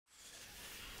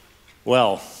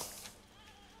Well,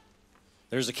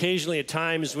 there's occasionally at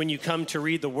times when you come to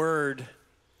read the word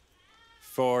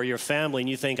for your family and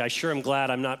you think, I sure am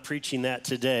glad I'm not preaching that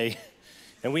today.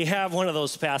 And we have one of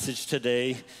those passages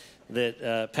today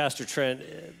that Pastor Trent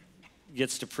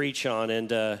gets to preach on.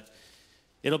 And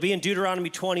it'll be in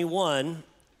Deuteronomy 21,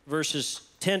 verses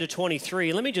 10 to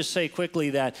 23. Let me just say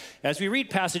quickly that as we read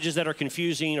passages that are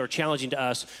confusing or challenging to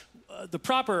us, the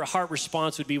proper heart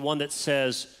response would be one that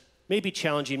says, maybe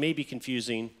challenging, maybe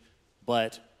confusing,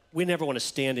 but we never want to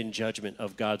stand in judgment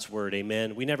of God's word,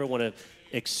 amen? We never want to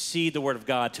exceed the word of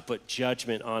God to put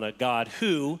judgment on a God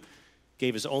who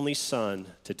gave his only son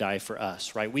to die for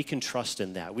us, right? We can trust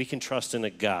in that. We can trust in a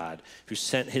God who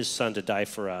sent his son to die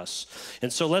for us.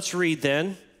 And so let's read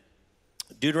then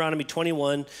Deuteronomy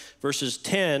 21, verses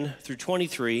 10 through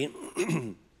 23.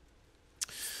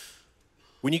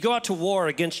 When you go out to war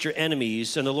against your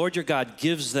enemies, and the Lord your God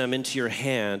gives them into your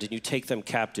hand, and you take them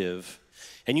captive,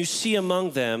 and you see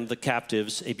among them, the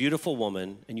captives, a beautiful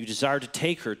woman, and you desire to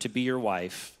take her to be your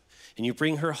wife, and you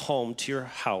bring her home to your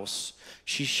house,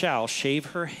 she shall shave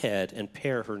her head and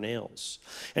pare her nails.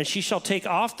 And she shall take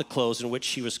off the clothes in which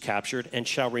she was captured, and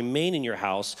shall remain in your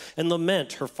house, and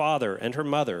lament her father and her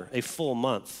mother a full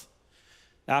month.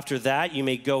 After that you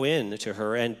may go in to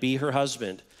her and be her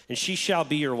husband, and she shall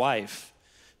be your wife.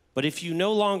 But if you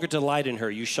no longer delight in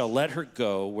her, you shall let her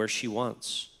go where she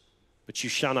wants. But you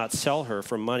shall not sell her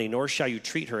for money, nor shall you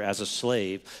treat her as a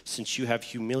slave, since you have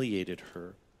humiliated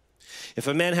her. If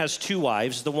a man has two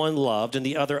wives, the one loved and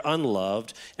the other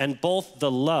unloved, and both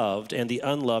the loved and the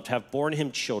unloved have borne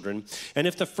him children, and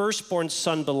if the firstborn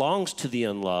son belongs to the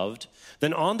unloved,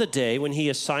 then on the day when he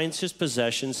assigns his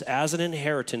possessions as an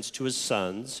inheritance to his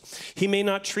sons, he may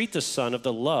not treat the son of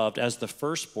the loved as the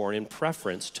firstborn in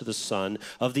preference to the son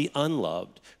of the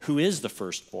unloved, who is the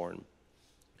firstborn.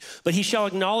 But he shall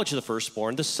acknowledge the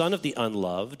firstborn, the son of the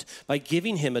unloved, by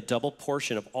giving him a double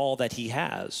portion of all that he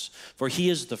has, for he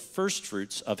is the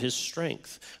firstfruits of his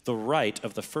strength. The right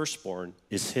of the firstborn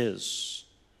is his.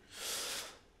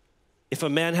 If a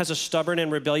man has a stubborn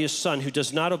and rebellious son who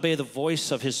does not obey the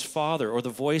voice of his father or the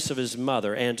voice of his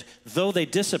mother, and though they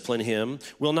discipline him,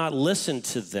 will not listen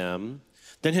to them,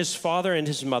 then his father and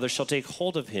his mother shall take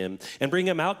hold of him and bring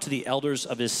him out to the elders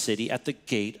of his city at the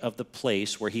gate of the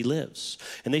place where he lives.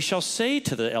 And they shall say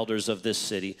to the elders of this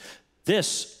city,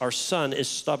 "This our son is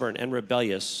stubborn and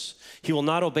rebellious. He will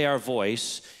not obey our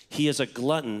voice. He is a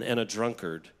glutton and a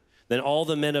drunkard." Then all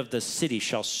the men of the city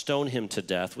shall stone him to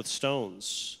death with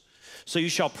stones. So you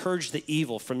shall purge the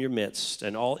evil from your midst,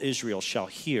 and all Israel shall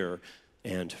hear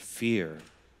and fear.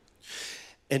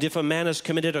 And if a man has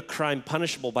committed a crime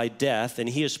punishable by death, and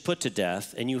he is put to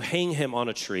death, and you hang him on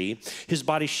a tree, his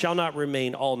body shall not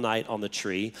remain all night on the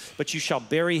tree, but you shall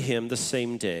bury him the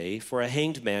same day, for a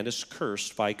hanged man is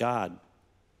cursed by God.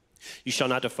 You shall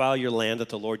not defile your land that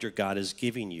the Lord your God is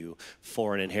giving you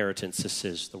for an inheritance. This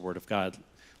is the word of God.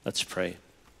 Let's pray.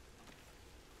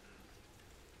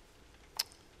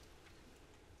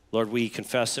 Lord, we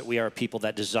confess that we are a people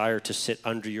that desire to sit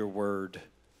under your word.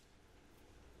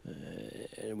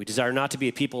 And we desire not to be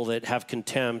a people that have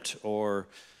contempt or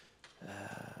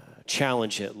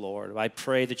challenge it, Lord. I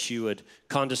pray that you would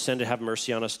condescend to have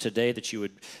mercy on us today, that you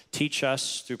would teach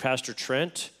us through Pastor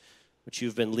Trent, which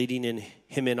you've been leading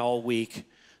him in all week,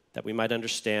 that we might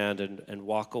understand and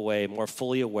walk away more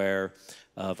fully aware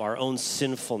of our own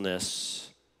sinfulness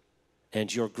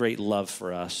and your great love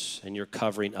for us and your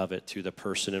covering of it through the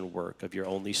person and work of your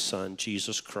only Son,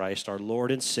 Jesus Christ, our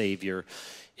Lord and Savior.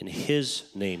 In his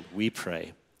name we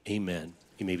pray. Amen.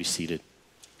 You may be seated.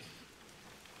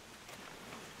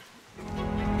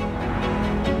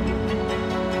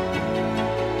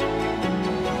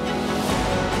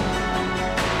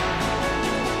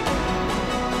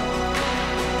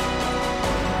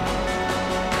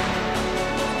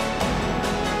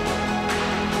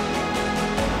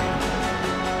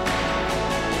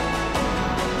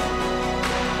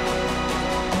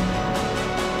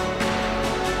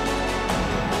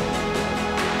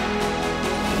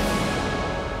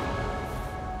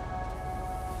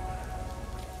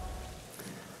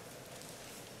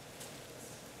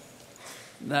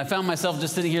 I found myself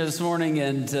just sitting here this morning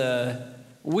and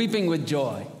weeping with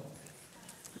joy.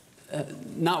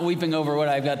 Not weeping over what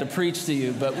I've got to preach to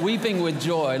you, but weeping with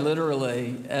joy,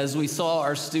 literally, as we saw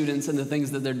our students and the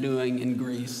things that they're doing in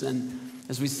Greece. And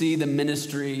as we see the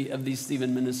ministry of these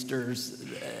Stephen ministers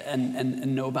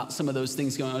and know about some of those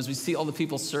things going on, as we see all the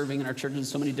people serving in our church in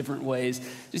so many different ways,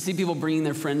 we see people bringing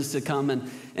their friends to come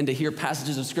and to hear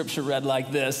passages of scripture read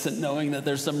like this and knowing that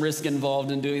there's some risk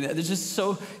involved in doing that. There's just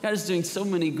God is doing so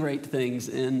many great things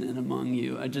in and among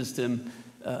you. I just am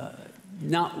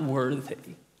not worthy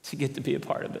to get to be a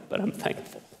part of it, but I'm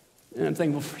thankful. And I'm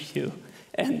thankful for you.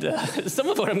 And some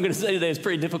of what I'm going to say today is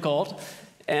pretty difficult.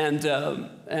 And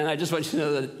I just want you to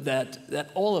know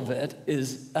that all of it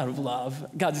is out of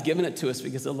love. God's given it to us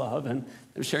because of love, and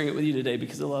I'm sharing it with you today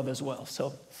because of love as well.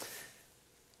 So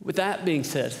with that being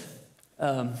said,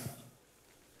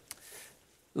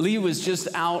 Lee was just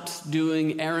out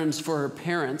doing errands for her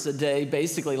parents a day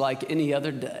basically like any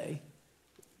other day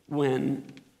when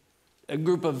a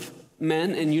group of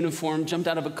men in uniform jumped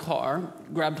out of a car,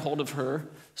 grabbed hold of her,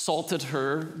 assaulted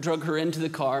her, drug her into the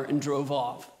car, and drove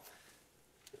off.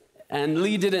 And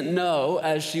Lee didn't know,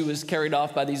 as she was carried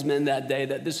off by these men that day,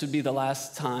 that this would be the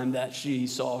last time that she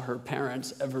saw her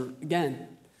parents ever again.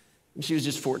 And she was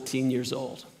just 14 years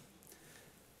old.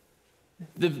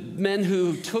 The men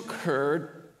who took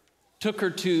her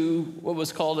to what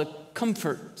was called a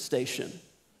comfort station,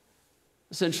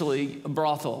 essentially a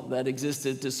brothel that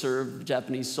existed to serve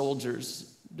Japanese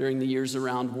soldiers during the years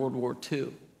around World War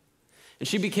II. And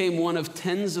she became one of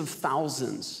tens of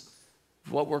thousands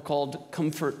of what were called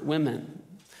comfort women,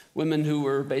 women who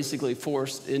were basically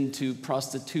forced into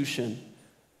prostitution,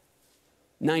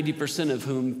 90% of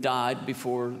whom died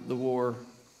before the war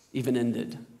even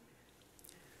ended.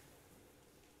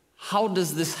 How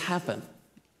does this happen?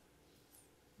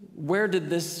 Where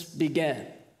did this begin?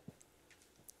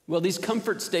 Well, these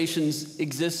comfort stations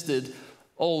existed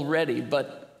already,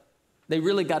 but they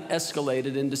really got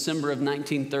escalated in December of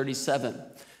 1937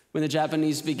 when the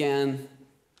Japanese began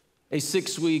a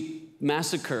 6-week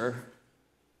massacre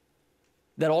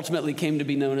that ultimately came to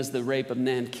be known as the Rape of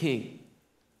Nanking.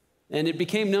 And it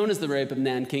became known as the Rape of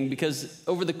Nanking because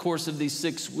over the course of these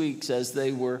 6 weeks, as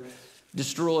they were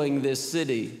destroying this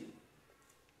city,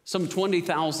 some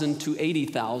 20,000 to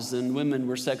 80,000 women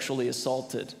were sexually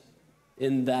assaulted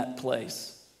in that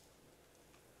place.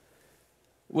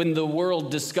 When the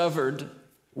world discovered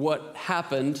what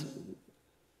happened,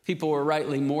 people were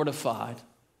rightly mortified.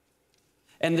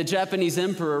 And the Japanese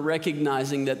emperor,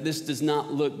 recognizing that this does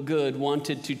not look good,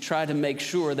 wanted to try to make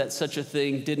sure that such a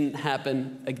thing didn't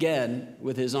happen again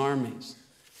with his armies.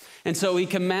 And so he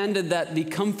commanded that the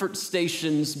comfort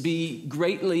stations be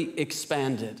greatly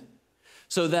expanded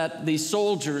so that the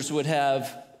soldiers would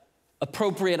have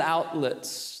appropriate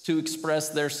outlets to express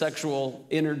their sexual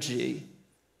energy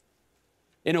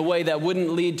in a way that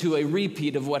wouldn't lead to a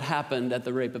repeat of what happened at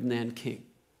the Rape of Nanking.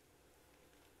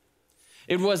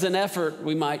 It was an effort,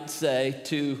 we might say,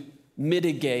 to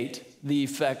mitigate the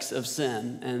effects of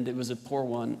sin, and it was a poor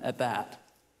one at that.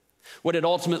 What it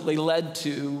ultimately led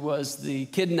to was the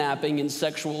kidnapping and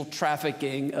sexual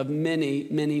trafficking of many,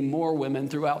 many more women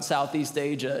throughout Southeast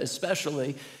Asia,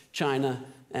 especially China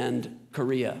and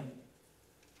Korea.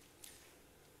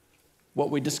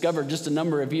 What we discovered just a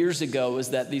number of years ago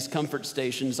is that these comfort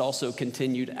stations also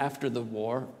continued after the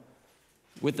war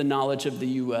with the knowledge of the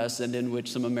U.S. and in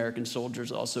which some American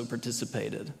soldiers also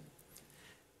participated.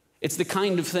 It's the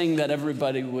kind of thing that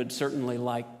everybody would certainly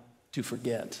like to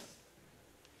forget.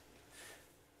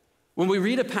 When we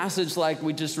read a passage like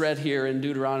we just read here in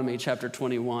Deuteronomy chapter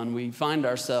 21, we find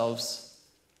ourselves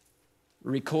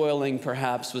recoiling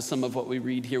perhaps with some of what we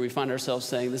read here. We find ourselves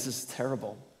saying, this is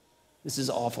terrible. This is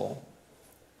awful.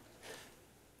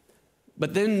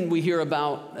 But then we hear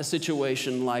about a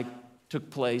situation like took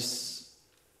place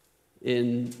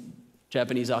in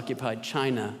Japanese-occupied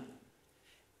China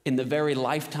in the very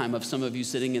lifetime of some of you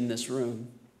sitting in this room.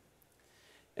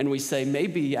 And we say,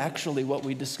 maybe actually what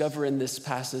we discover in this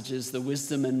passage is the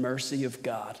wisdom and mercy of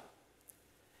God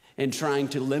in trying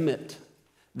to limit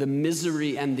the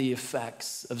misery and the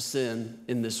effects of sin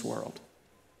in this world.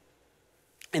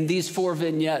 In these 4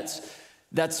 vignettes,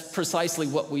 that's precisely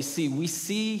what we see. We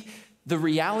see the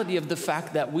reality of the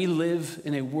fact that we live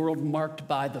in a world marked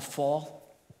by the fall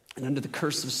and under the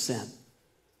curse of sin.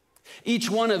 Each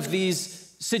one of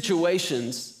these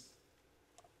situations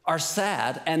are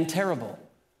sad and terrible.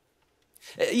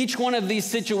 Each one of these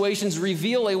situations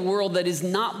reveal a world that is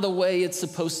not the way it's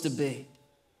supposed to be.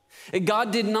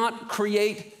 God did not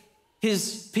create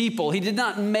his people. He did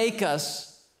not make us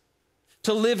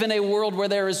to live in a world where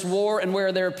there is war and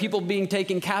where there are people being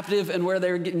taken captive and where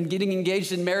they're getting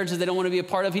engaged in marriages they don't want to be a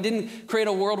part of. He didn't create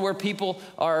a world where people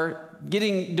are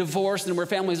getting divorced and where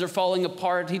families are falling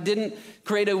apart. He didn't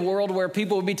create a world where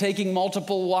people would be taking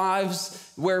multiple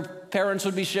wives, where parents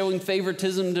would be showing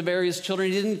favoritism to various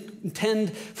children. He didn't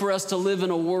intend for us to live in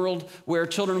a world where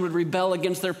children would rebel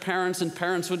against their parents and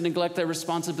parents would neglect their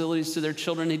responsibilities to their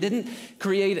children. He didn't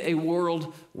create a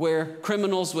world where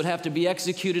criminals would have to be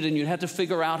executed and you'd have to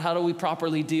figure out how do we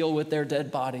properly deal with their dead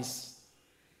bodies.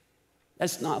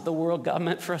 That's not the world God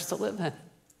meant for us to live in.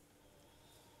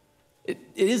 It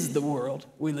is the world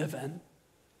we live in.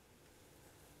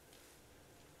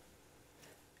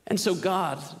 And so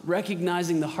God,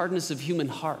 recognizing the hardness of human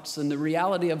hearts and the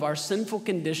reality of our sinful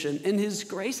condition, in his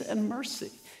grace and mercy,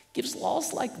 gives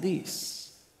laws like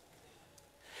these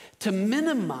to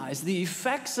minimize the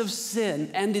effects of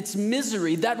sin and its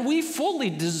misery that we fully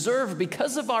deserve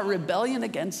because of our rebellion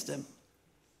against him.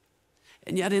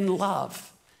 And yet in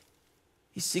love,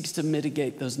 he seeks to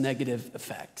mitigate those negative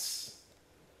effects.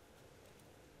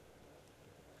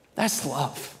 That's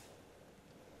love.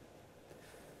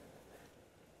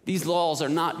 These laws are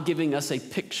not giving us a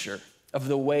picture of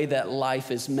the way that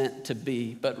life is meant to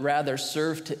be, but rather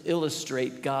serve to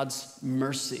illustrate God's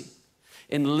mercy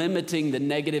in limiting the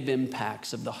negative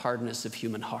impacts of the hardness of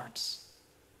human hearts.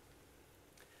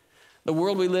 The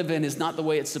world we live in is not the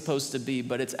way it's supposed to be,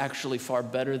 but it's actually far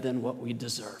better than what we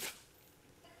deserve.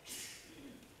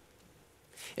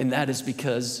 And that is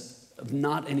because of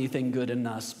not anything good in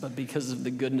us, but because of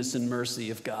the goodness and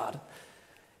mercy of God.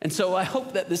 And so I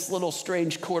hope that this little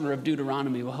strange corner of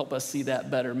Deuteronomy will help us see that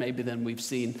better maybe than we've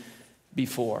seen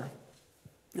before.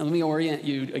 Now, let me orient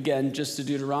you again just to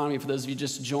Deuteronomy for those of you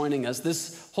just joining us.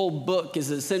 This whole book is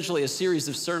essentially a series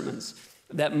of sermons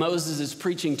that Moses is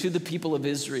preaching to the people of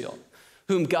Israel,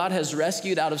 whom God has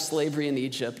rescued out of slavery in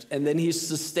Egypt, and then he's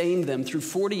sustained them through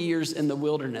 40 years in the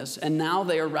wilderness. And now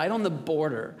they are right on the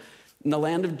border in the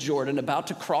land of Jordan, about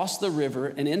to cross the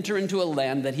river and enter into a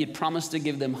land that he had promised to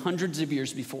give them hundreds of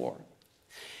years before.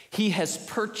 He has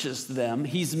purchased them.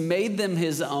 He's made them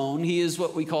his own. He is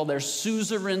what we call their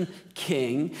suzerain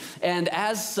king. And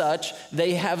as such,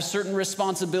 they have certain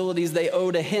responsibilities they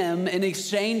owe to him in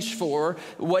exchange for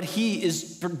what he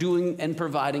is doing and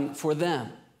providing for them.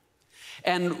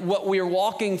 And what we're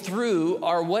walking through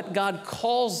are what God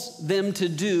calls them to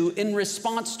do in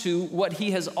response to what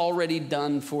he has already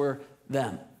done for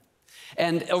them.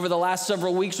 And over the last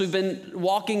several weeks, we've been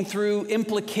walking through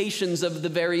implications of the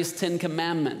various 10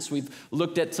 commandments. We've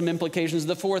looked at some implications of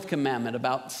the fourth commandment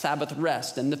about Sabbath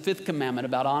rest, and the fifth commandment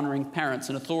about honoring parents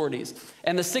and authorities,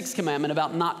 and the sixth commandment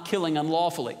about not killing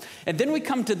unlawfully. And then we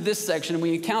come to this section and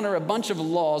we encounter a bunch of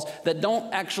laws that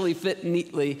don't actually fit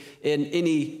neatly in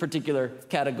any particular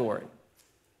category.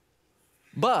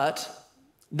 But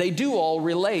they do all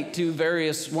relate to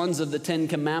various ones of the 10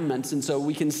 commandments, and so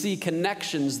we can see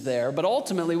connections there. But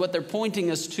ultimately, what they're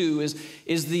pointing us to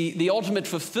is the ultimate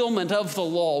fulfillment of the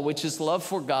law, which is love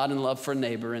for God and love for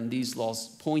neighbor, and these laws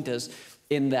point us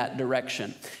in that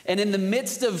direction. And in the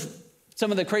midst of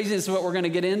some of the craziness of what we're going to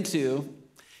get into,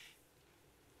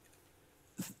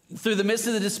 through the midst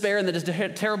of the despair and the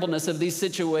terribleness of these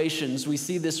situations, we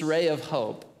see this ray of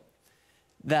hope.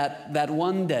 That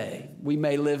one day we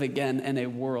may live again in a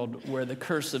world where the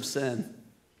curse of sin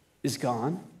is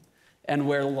gone and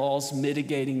where laws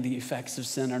mitigating the effects of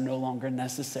sin are no longer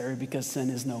necessary because sin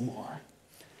is no more.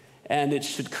 And it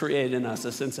should create in us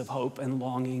a sense of hope and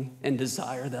longing and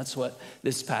desire. That's what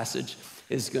this passage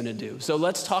is going to do. So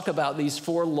let's talk about these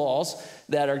 4 laws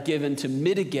that are given to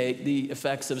mitigate the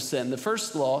effects of sin. The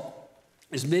first law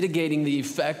is mitigating the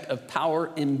effect of power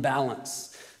imbalance.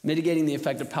 Mitigating the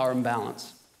effect of power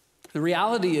imbalance. The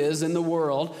reality is, in the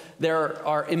world, there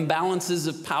are imbalances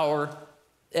of power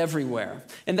everywhere.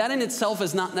 And that in itself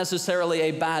is not necessarily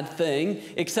a bad thing,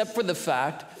 except for the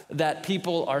fact that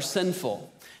people are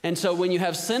sinful. And so when you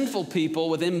have sinful people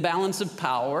with imbalance of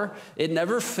power, it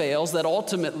never fails that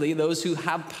ultimately those who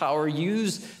have power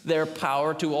use their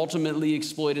power to ultimately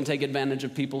exploit and take advantage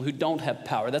of people who don't have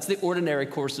power. That's the ordinary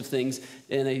course of things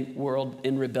in a world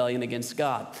in rebellion against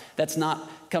God. That's not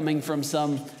coming from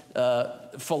some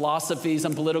philosophy,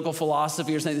 some political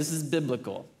philosophy, or saying this is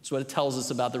biblical. It's what it tells us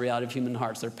about the reality of human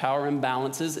hearts. There are power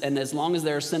imbalances, and as long as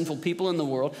there are sinful people in the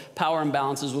world, power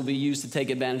imbalances will be used to take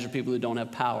advantage of people who don't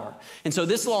have power. And so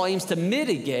this law aims to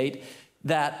mitigate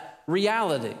that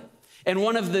reality. And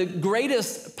one of the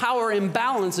greatest power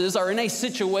imbalances are in a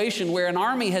situation where an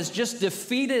army has just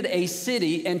defeated a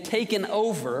city and taken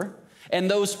over, and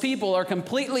those people are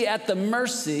completely at the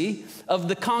mercy of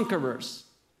the conquerors.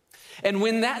 And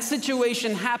when that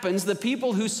situation happens, the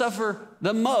people who suffer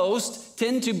the most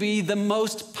tend to be the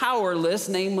most powerless,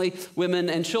 namely women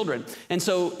and children. And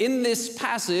so in this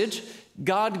passage,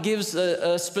 God gives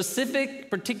a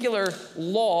specific, particular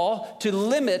law to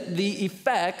limit the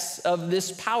effects of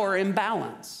this power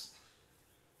imbalance.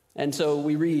 And so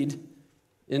we read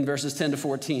in verses 10 to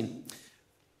 14.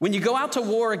 When you go out to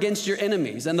war against your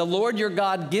enemies, and the Lord your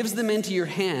God gives them into your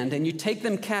hand, and you take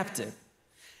them captive,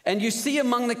 and you see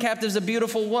among the captives a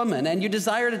beautiful woman, and you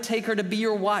desire to take her to be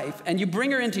your wife, and you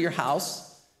bring her into your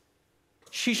house,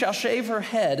 she shall shave her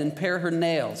head and pare her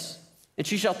nails. And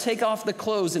she shall take off the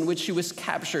clothes in which she was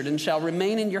captured and shall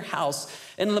remain in your house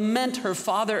and lament her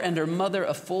father and her mother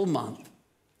a full month.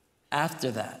 After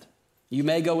that, you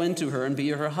may go into her and be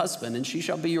her husband, and she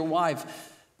shall be your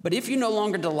wife. But if you no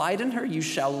longer delight in her, you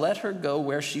shall let her go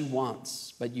where she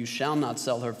wants. But you shall not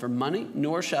sell her for money,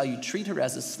 nor shall you treat her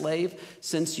as a slave,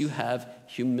 since you have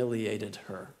humiliated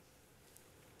her.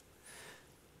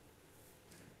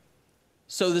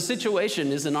 So the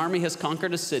situation is an army has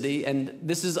conquered a city, and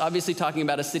this is obviously talking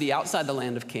about a city outside the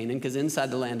land of Canaan, because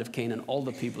inside the land of Canaan, all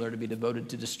the people are to be devoted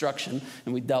to destruction,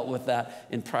 and we dealt with that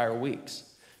in prior weeks.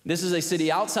 This is a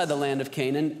city outside the land of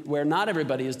Canaan where not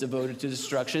everybody is devoted to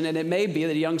destruction, and it may be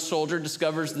that a young soldier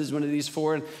discovers there's one of these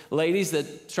foreign ladies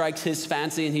that strikes his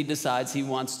fancy, and he decides he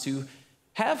wants to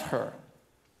have her.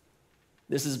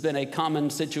 This has been a common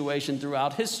situation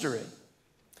throughout history.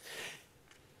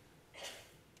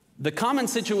 The common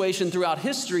situation throughout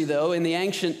history, though, in the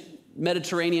ancient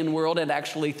Mediterranean world and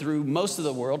actually through most of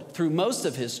the world, through most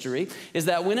of history, is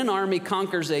that when an army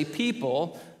conquers a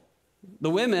people, the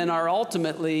women are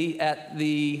ultimately at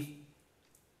the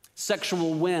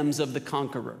sexual whims of the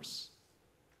conquerors.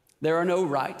 There are no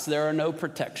rights, there are no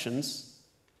protections.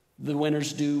 The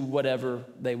winners do whatever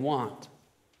they want.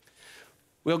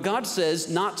 Well, God says,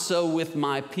 not so with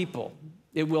my people.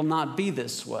 It will not be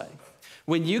this way.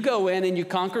 When you go in and you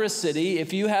conquer a city,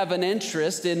 if you have an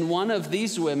interest in one of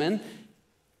these women,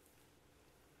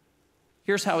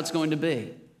 here's how it's going to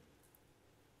be.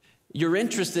 Your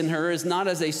interest in her is not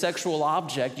as a sexual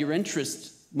object. Your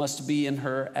interest must be in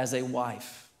her as a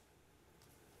wife.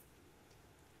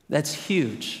 That's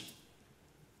huge.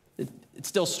 It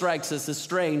still strikes us as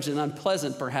strange and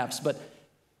unpleasant, perhaps, but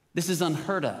this is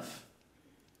unheard of.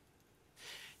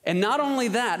 And not only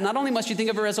that, not only must you think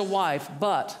of her as a wife,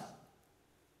 but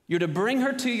you're to bring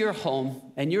her to your home,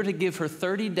 and you're to give her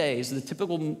 30 days, the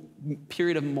typical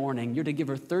period of mourning. You're to give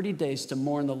her 30 days to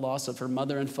mourn the loss of her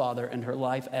mother and father and her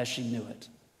life as she knew it.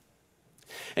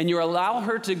 And you allow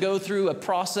her to go through a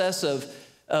process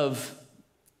of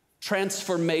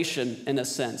transformation, in a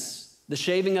sense. The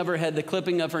shaving of her head, the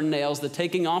clipping of her nails, the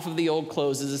taking off of the old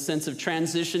clothes is a sense of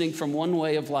transitioning from one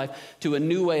way of life to a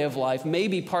new way of life,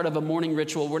 maybe part of a mourning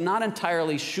ritual. We're not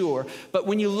entirely sure. But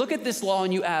when you look at this law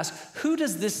and you ask, who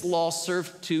does this law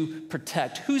serve to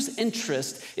protect? Whose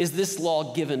interest is this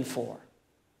law given for?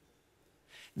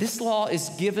 This law is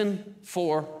given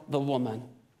for the woman.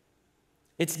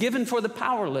 It's given for the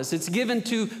powerless. It's given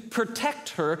to protect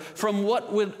her from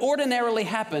what would ordinarily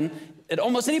happen at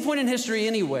almost any point in history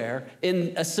anywhere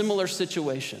in a similar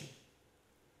situation.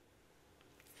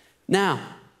 Now,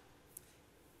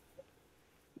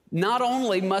 not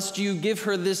only must you give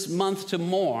her this month to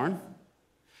mourn,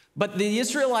 but the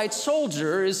Israelite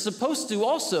soldier is supposed to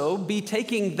also be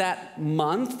taking that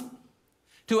month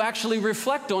to actually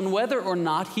reflect on whether or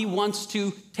not he wants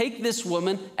to take this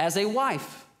woman as a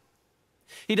wife.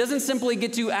 He doesn't simply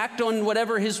get to act on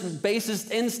whatever his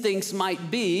basest instincts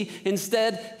might be.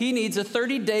 Instead, he needs a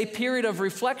 30-day period of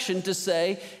reflection to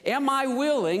say, am I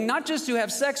willing not just to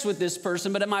have sex with this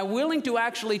person, but am I willing to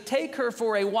actually take her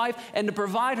for a wife and to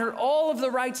provide her all of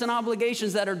the rights and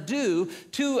obligations that are due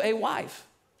to a wife?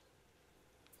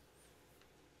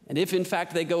 And if, in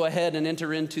fact, they go ahead and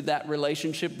enter into that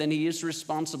relationship, then he is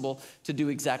responsible to do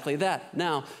exactly that.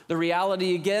 Now, the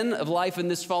reality, again, of life in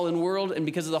this fallen world, and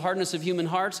because of the hardness of human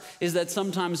hearts, is that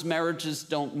sometimes marriages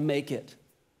don't make it.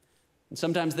 And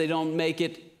sometimes they don't make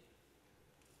it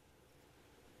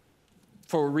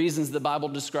for reasons the Bible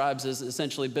describes as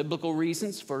essentially biblical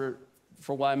reasons for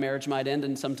why marriage might end,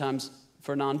 and sometimes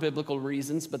for non-biblical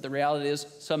reasons, but the reality is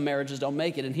some marriages don't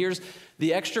make it. And here's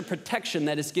the extra protection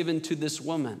that is given to this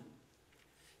woman.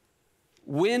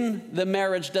 When the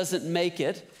marriage doesn't make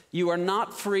it, you are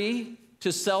not free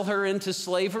to sell her into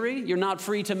slavery. You're not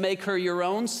free to make her your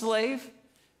own slave.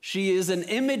 She is an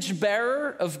image bearer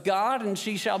of God, and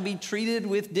she shall be treated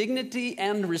with dignity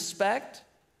and respect,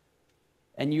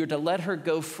 and you're to let her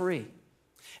go free.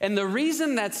 And the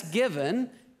reason that's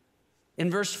given in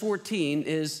verse 14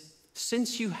 is,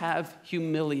 since you have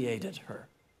humiliated her.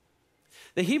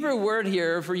 The Hebrew word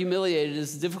here for humiliated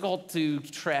is difficult to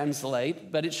translate,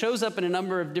 but it shows up in a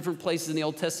number of different places in the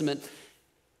Old Testament.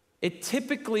 It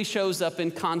typically shows up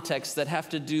in contexts that have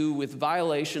to do with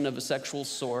violation of a sexual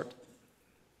sort,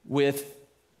 with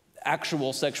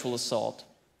actual sexual assault,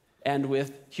 and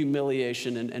with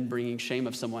humiliation and bringing shame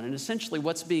of someone. And essentially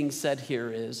what's being said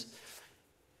here is,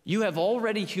 you have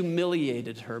already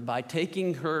humiliated her by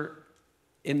taking her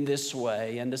in this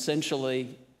way and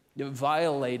essentially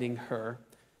violating her.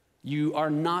 You are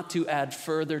not to add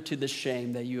further to the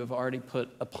shame that you have already put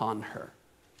upon her.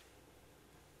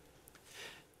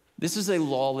 This is a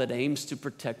law that aims to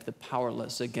protect the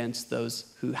powerless against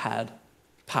those who had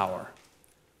power,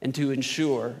 and to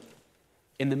ensure,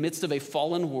 in the midst of a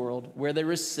fallen world where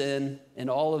there is sin and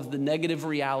all of the negative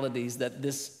realities that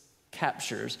this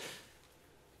captures,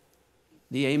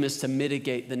 the aim is to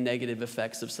mitigate the negative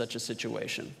effects of such a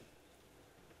situation.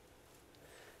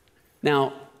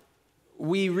 Now,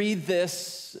 we read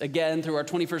this again through our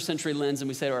 21st century lens and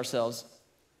we say to ourselves,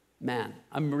 man,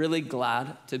 I'm really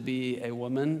glad to be a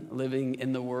woman living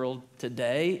in the world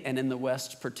today and in the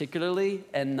West particularly,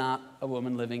 and not a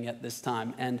woman living at this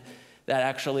time. And that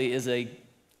actually is a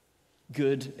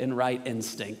good and right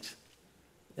instinct.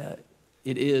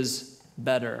 It is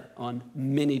better on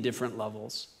many different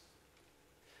levels.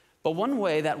 But one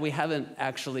way that we haven't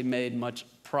actually made much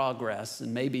progress,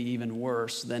 and maybe even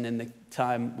worse than in the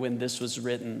time when this was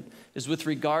written, is with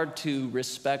regard to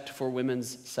respect for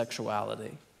women's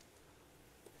sexuality.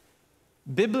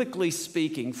 Biblically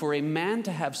speaking, for a man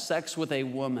to have sex with a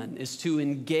woman is to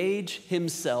engage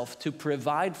himself to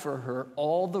provide for her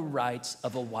all the rights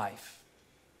of a wife.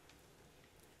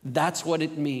 That's what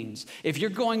it means. If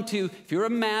you're a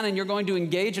man and you're going to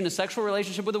engage in a sexual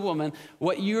relationship with a woman,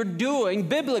 what you're doing,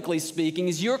 biblically speaking,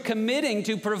 is you're committing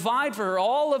to provide for her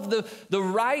all of the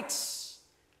rights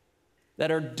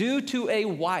that are due to a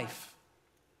wife.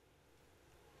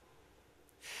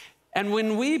 And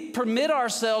when we permit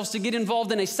ourselves to get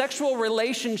involved in a sexual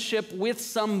relationship with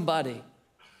somebody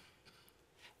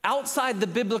outside the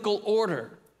biblical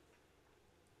order,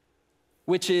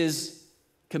 which is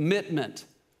commitment,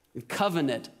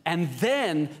 covenant, and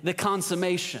then the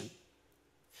consummation.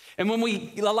 And when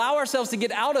we allow ourselves to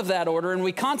get out of that order and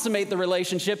we consummate the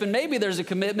relationship, and maybe there's a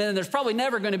commitment and there's probably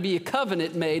never going to be a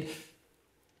covenant made,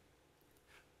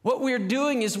 what we're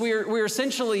doing is we're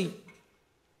essentially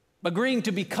agreeing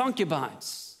to be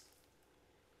concubines.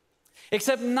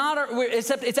 Except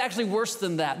it's actually worse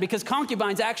than that, because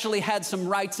concubines actually had some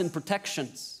rights and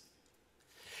protections.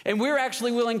 And we're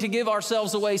actually willing to give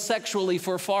ourselves away sexually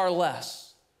for far less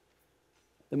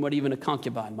than what even a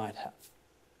concubine might have.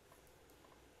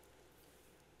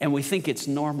 And we think it's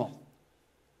normal.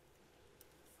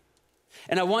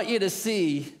 And I want you to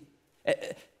see,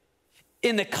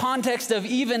 in the context of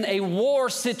even a war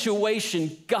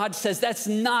situation, God says that's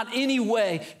not any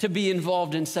way to be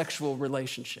involved in sexual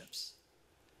relationships.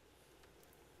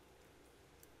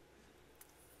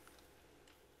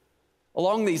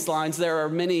 Along these lines, there are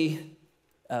many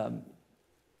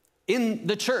in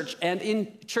the church and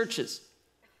in churches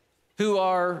who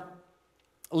are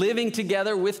living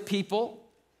together with people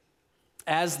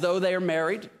as though they are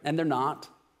married, and they're not.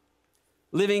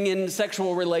 Living in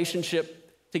sexual relationship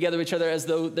together with each other as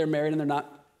though they're married, and they're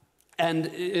not. And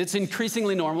it's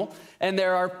increasingly normal. And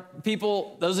there are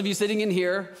people, those of you sitting in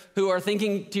here, who are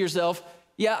thinking to yourself,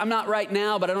 yeah, I'm not right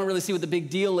now, but I don't really see what the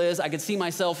big deal is. I could see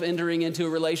myself entering into a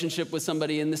relationship with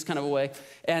somebody in this kind of a way,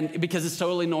 and because it's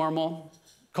totally normal,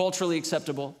 culturally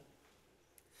acceptable.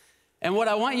 And what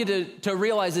I want you to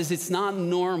realize is it's not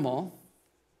normal,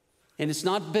 and it's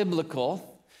not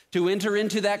biblical to enter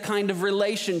into that kind of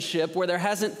relationship where there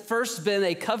hasn't first been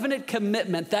a covenant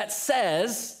commitment that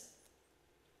says,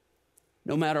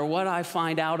 no matter what I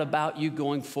find out about you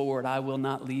going forward, I will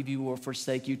not leave you or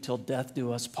forsake you till death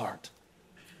do us part.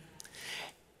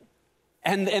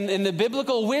 And the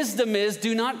biblical wisdom is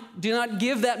do not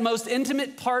give that most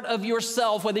intimate part of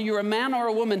yourself, whether you're a man or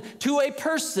a woman, to a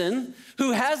person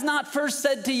who has not first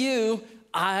said to you,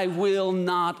 I will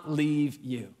not leave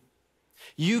you.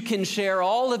 You can share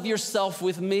all of yourself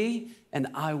with me, and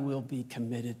I will be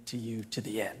committed to you to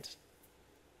the end.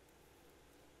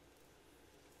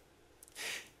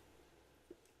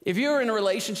 If you're in a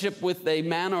relationship with a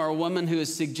man or a woman who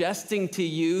is suggesting to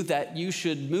you that you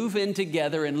should move in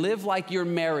together and live like you're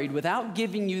married without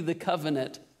giving you the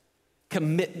covenant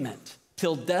commitment,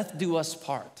 till death do us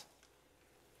part,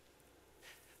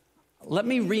 let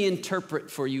me reinterpret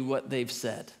for you what they've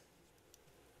said.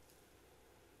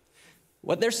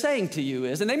 What they're saying to you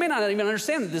is, and they may not even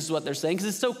understand that this is what they're saying because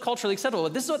it's so culturally acceptable,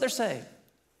 but this is what they're saying.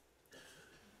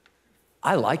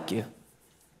 I like you.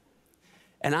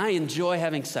 And I enjoy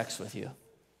having sex with you.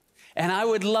 And I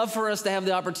would love for us to have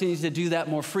the opportunity to do that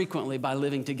more frequently by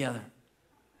living together.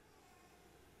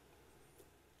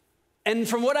 And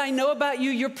from what I know about you,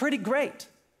 you're pretty great.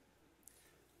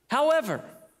 However,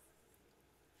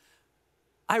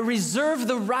 I reserve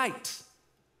the right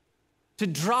to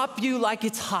drop you like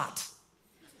it's hot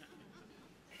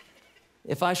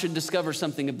if I should discover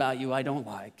something about you I don't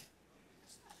like.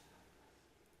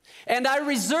 And I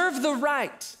reserve the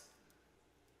right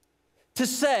to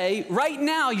say, right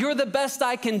now, you're the best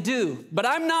I can do, but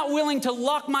I'm not willing to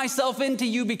lock myself into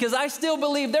you because I still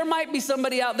believe there might be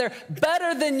somebody out there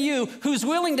better than you who's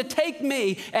willing to take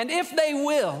me, and if they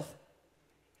will,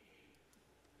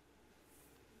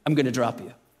 I'm going to drop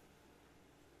you.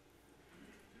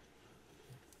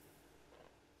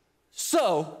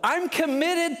 So I'm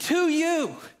committed to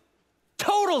you,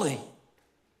 totally,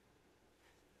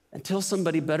 until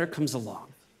somebody better comes along.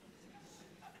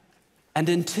 And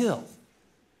until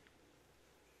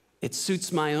it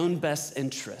suits my own best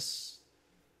interests.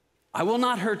 I will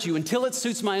not hurt you until it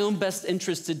suits my own best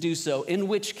interests to do so, in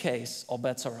which case all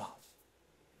bets are off.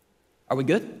 Are we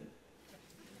good?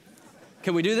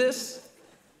 Can we do this?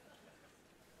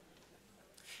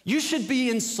 You should be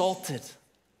insulted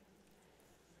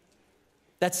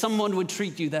that someone would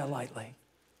treat you that lightly.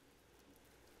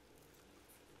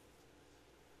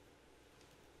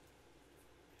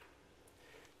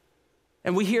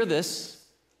 And we hear this,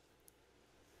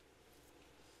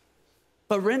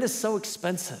 but rent is so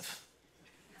expensive.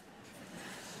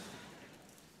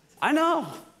 I know.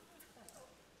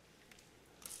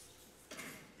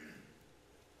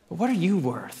 But what are you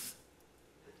worth?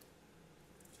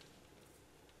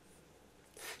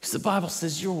 Because the Bible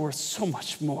says you're worth so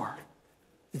much more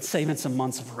than saving some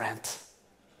months of rent.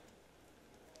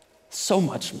 So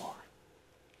much more.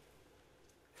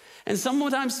 And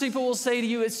sometimes people will say to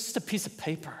you, it's just a piece of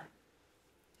paper.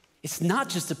 It's not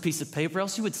just a piece of paper,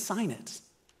 else you would sign it.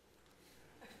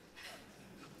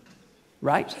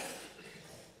 Right?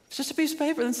 It's just a piece of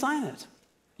paper, then sign it.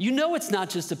 You know it's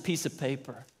not just a piece of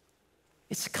paper.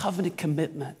 It's a covenant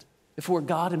commitment before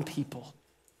God and people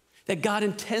that God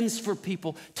intends for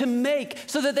people to make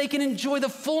so that they can enjoy the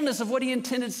fullness of what he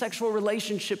intended sexual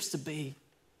relationships to be.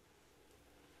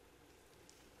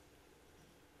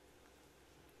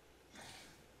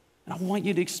 And I want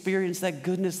you to experience that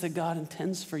goodness that God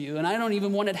intends for you. And I don't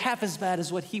even want it half as bad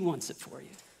as what he wants it for you.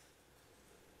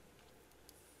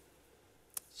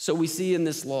 So we see in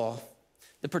this law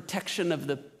the protection of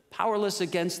the powerless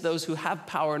against those who have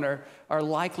power and are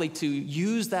likely to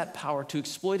use that power to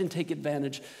exploit and take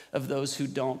advantage of those who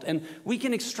don't. And we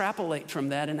can extrapolate from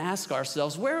that and ask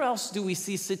ourselves, where else do we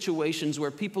see situations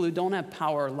where people who don't have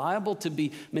power are liable to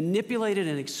be manipulated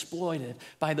and exploited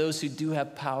by those who do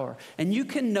have power? And you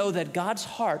can know that God's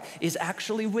heart is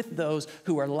actually with those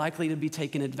who are likely to be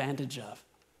taken advantage of.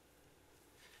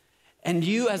 And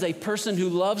you, as a person who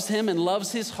loves him and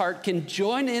loves his heart, can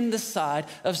join in the side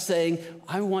of saying,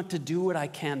 I want to do what I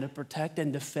can to protect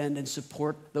and defend and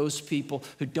support those people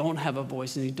who don't have a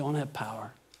voice and who don't have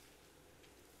power.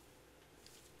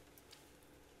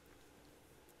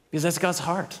 Because that's God's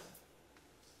heart.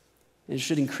 And it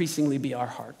should increasingly be our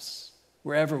hearts,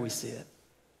 wherever we see it.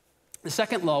 The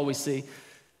second law we see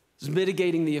is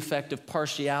mitigating the effect of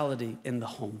partiality in the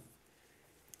home.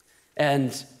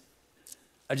 And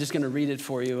I'm just going to read it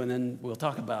for you, and then we'll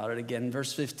talk about it again.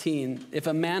 Verse 15, if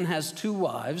a man has two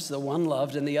wives, the one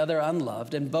loved and the other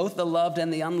unloved, and both the loved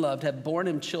and the unloved have borne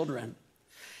him children,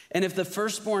 and if the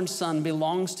firstborn son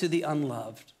belongs to the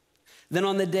unloved, then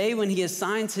on the day when he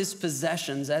assigns his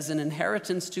possessions as an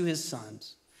inheritance to his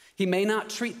sons, he may not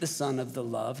treat the son of the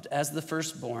loved as the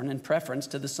firstborn in preference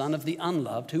to the son of the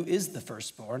unloved, who is the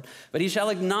firstborn, but he shall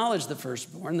acknowledge the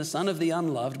firstborn, the son of the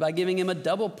unloved, by giving him a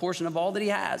double portion of all that he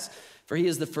has, for he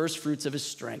is the first fruits of his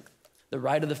strength. The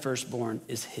right of the firstborn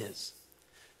is his.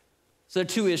 So there are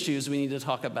two issues we need to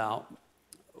talk about.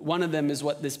 One of them is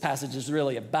what this passage is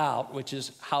really about, which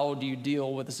is how do you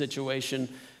deal with the situation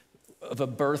of a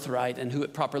birthright and who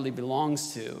it properly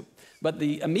belongs to. But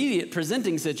the immediate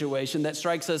presenting situation that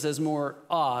strikes us as more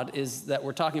odd is that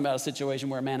we're talking about a situation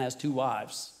where a man has two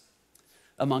wives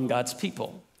among God's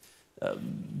people.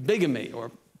 Bigamy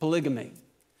or polygamy.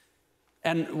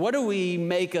 And what do we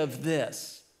make of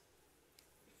this?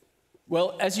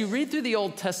 Well, as you read through the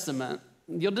Old Testament,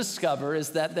 you'll discover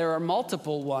is that there are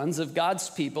multiple ones of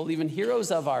God's people, even heroes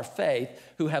of our faith,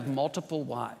 who have multiple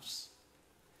wives.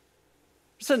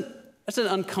 That's an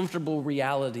uncomfortable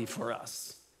reality for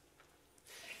us.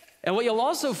 And what you'll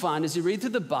also find as you read through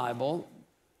the Bible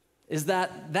is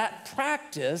that that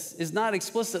practice is not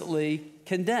explicitly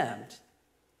condemned.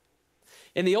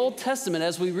 In the Old Testament,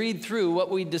 as we read through, what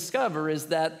we discover is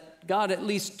that God at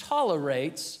least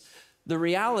tolerates the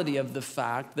reality of the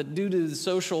fact that due to the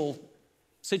social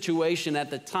situation at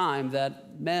the time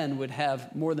that men would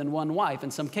have more than one wife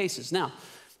in some cases. Now,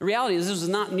 the reality is this was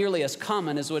not nearly as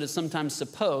common as what is sometimes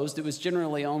supposed. It was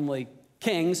generally only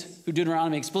kings, who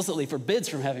Deuteronomy explicitly forbids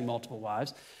from having multiple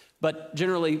wives, but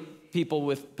generally people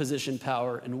with position,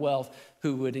 power, and wealth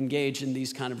who would engage in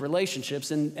these kind of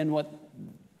relationships.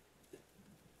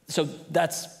 So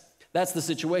that's That's the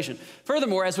situation.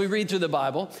 Furthermore, as we read through the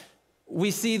Bible,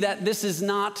 we see that this is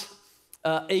not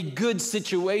a good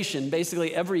situation.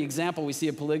 Basically, every example we see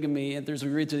of polygamy, as we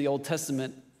read through the Old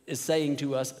Testament, is saying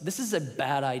to us, this is a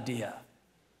bad idea.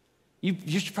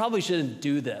 You probably shouldn't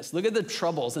do this. Look at the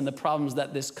troubles and the problems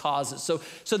that this causes.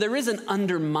 So there is an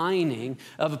undermining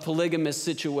of a polygamous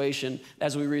situation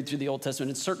as we read through the Old Testament,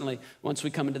 and certainly once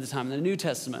we come into the time of the New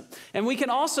Testament. And we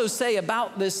can also say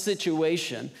about this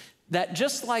situation that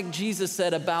just like Jesus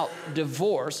said about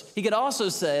divorce, he could also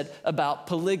said about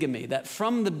polygamy, that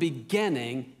from the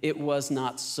beginning it was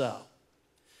not so.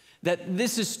 That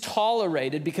this is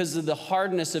tolerated because of the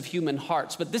hardness of human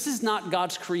hearts. But this is not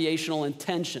God's creational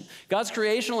intention. God's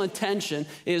creational intention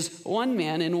is one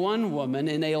man and one woman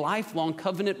in a lifelong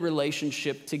covenant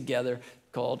relationship together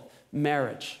called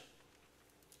marriage.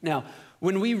 Now,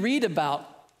 when we read about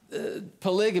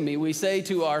polygamy, we say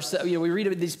to ourselves, we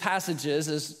read these passages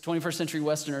as 21st century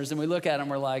Westerners, and we look at them,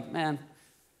 we're like, man,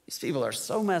 these people are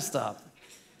so messed up.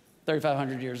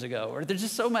 3,500 years ago, or they're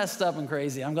just so messed up and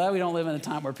crazy. I'm glad we don't live in a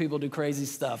time where people do crazy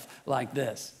stuff like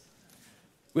this.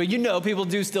 Well, people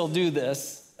do still do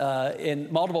this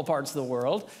in multiple parts of the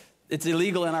world. It's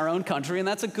illegal in our own country, and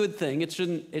that's a good thing. It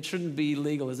shouldn't be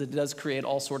legal, as it does create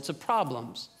all sorts of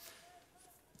problems.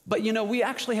 But we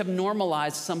actually have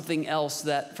normalized something else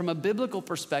that, from a biblical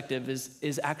perspective,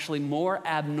 is actually more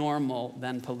abnormal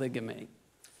than polygamy.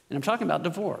 And I'm talking about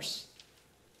divorce.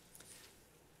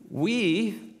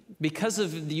 Because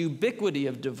of the ubiquity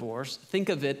of divorce, think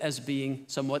of it as being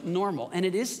somewhat normal. And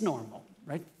it is normal,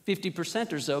 right?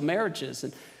 50% or so marriages.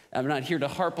 And I'm not here to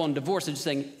harp on divorce. I'm just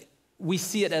saying we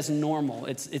see it as normal.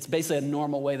 It's basically a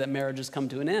normal way that marriages come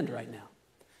to an end right now.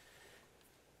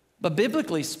 But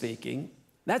biblically speaking,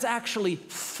 that's actually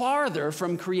farther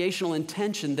from creational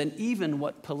intention than even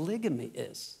what polygamy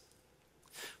is.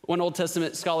 One Old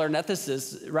Testament scholar and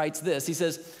ethicist writes this. He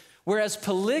says, whereas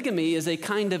polygamy is a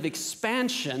kind of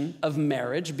expansion of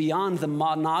marriage beyond the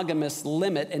monogamous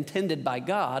limit intended by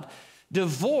God,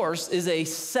 divorce is a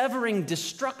severing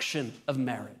destruction of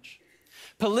marriage.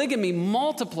 Polygamy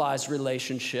multiplies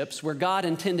relationships where God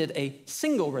intended a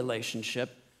single relationship,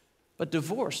 but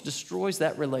divorce destroys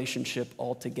that relationship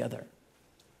altogether.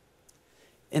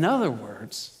 In other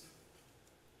words,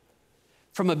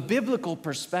 from a biblical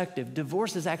perspective,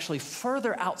 divorce is actually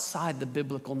further outside the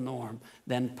biblical norm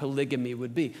than polygamy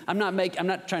would be. I'm not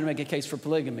trying to make a case for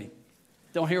polygamy.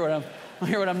 Don't hear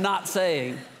what I'm not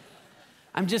saying.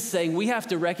 I'm just saying we have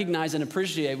to recognize and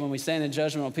appreciate when we stand in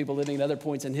judgment on people living at other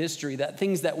points in history that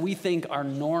things that we think are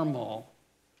normal,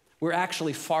 we're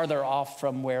actually farther off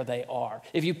from where they are.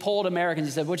 If you polled Americans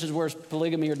and said, which is worse,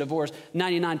 polygamy or divorce,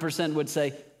 99% would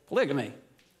say polygamy.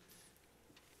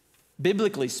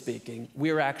 Biblically speaking,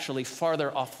 we're actually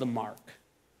farther off the mark.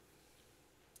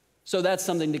 So that's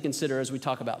something to consider as we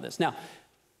talk about this. Now,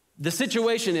 the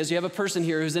situation is you have a person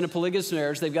here who's in a polygamous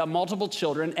marriage. They've got multiple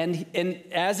children, and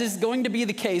as is going to be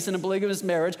the case in a polygamous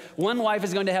marriage, one wife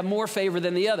is going to have more favor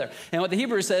than the other. And what the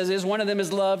Hebrew says is one of them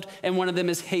is loved and one of them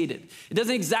is hated. It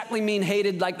doesn't exactly mean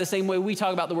hated like the same way we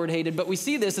talk about the word hated, but we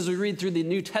see this as we read through the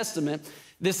New Testament.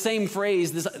 This same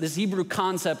phrase, this Hebrew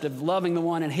concept of loving the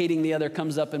one and hating the other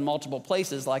comes up in multiple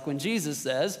places, like when Jesus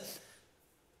says,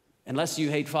 unless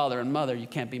you hate father and mother, you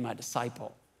can't be my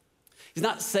disciple. He's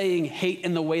not saying hate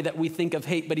in the way that we think of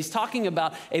hate, but he's talking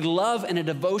about a love and a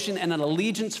devotion and an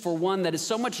allegiance for one that is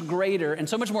so much greater and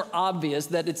so much more obvious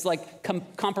that it's like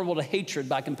comparable to hatred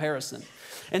by comparison.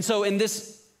 And so in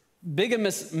this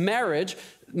bigamous marriage,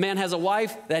 man has a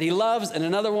wife that he loves and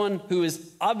another one who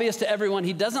is obvious to everyone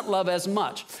he doesn't love as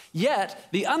much. Yet,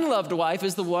 the unloved wife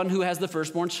is the one who has the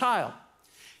firstborn child.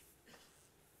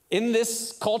 In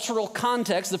this cultural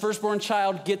context, the firstborn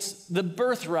child gets the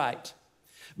birthright.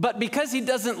 But because he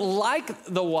doesn't like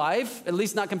the wife, at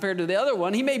least not compared to the other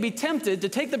one, he may be tempted to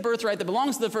take the birthright that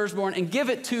belongs to the firstborn and give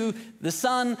it to the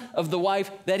son of the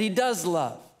wife that he does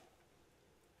love.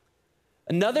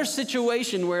 Another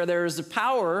situation where there is a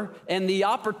power and the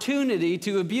opportunity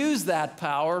to abuse that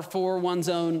power for one's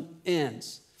own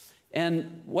ends.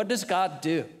 And what does God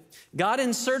do? God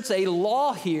inserts a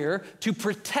law here to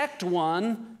protect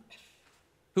one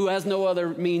who has no other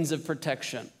means of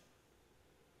protection.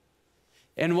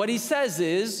 And what he says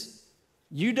is,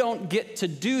 you don't get to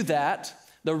do that.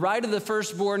 The right of the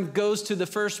firstborn goes to the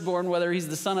firstborn, whether he's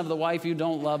the son of the wife you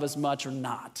don't love as much or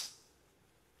not.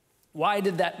 Why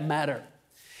did that matter?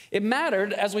 It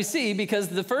mattered, as we see, because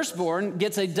the firstborn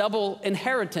gets a double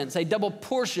inheritance, a double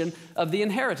portion of the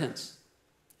inheritance.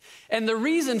 And the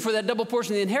reason for that double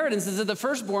portion of the inheritance is that the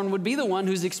firstborn would be the one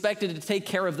who's expected to take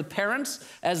care of the parents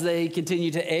as they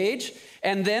continue to age.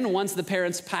 And then once the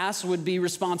parents pass, would be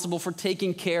responsible for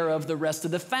taking care of the rest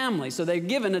of the family. So they're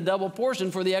given a double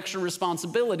portion for the extra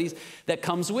responsibilities that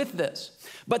comes with this.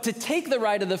 But to take the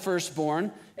right of the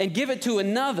firstborn and give it to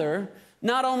another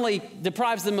not only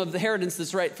deprives them of the inheritance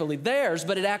that's rightfully theirs,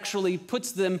 but it actually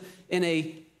puts them in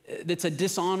it's a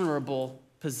dishonorable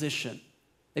position.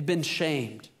 They've been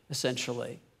shamed,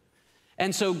 essentially.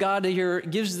 And so God here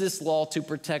gives this law to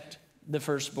protect the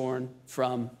firstborn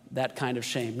from that kind of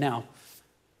shame. Now,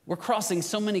 we're crossing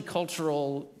so many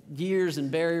cultural years and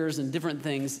barriers and different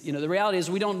things. You know, the reality is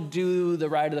we don't do the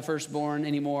right of the firstborn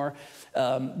anymore.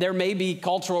 There may be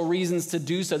cultural reasons to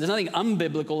do so. There's nothing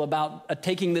unbiblical about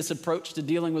taking this approach to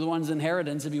dealing with one's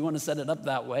inheritance if you want to set it up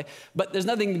that way. But there's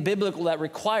nothing biblical that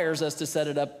requires us to set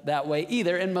it up that way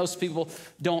either. And most people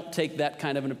don't take that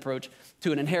kind of an approach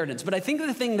to an inheritance. But I think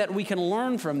the thing that we can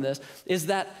learn from this is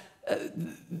that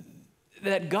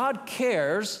God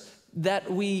cares that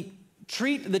we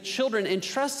treat the children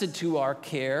entrusted to our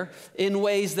care in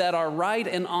ways that are right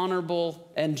and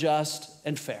honorable and just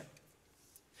and fair.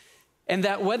 And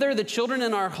that whether the children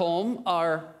in our home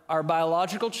are our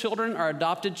biological children, our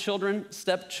adopted children,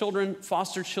 stepchildren,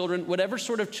 foster children, whatever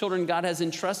sort of children God has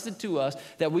entrusted to us,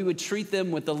 that we would treat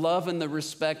them with the love and the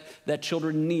respect that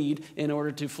children need in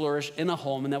order to flourish in a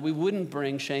home, and that we wouldn't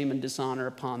bring shame and dishonor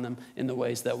upon them in the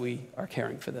ways that we are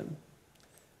caring for them.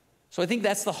 So I think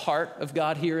that's the heart of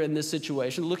God here in this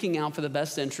situation, looking out for the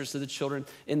best interests of the children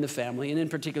in the family, and in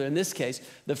particular, in this case,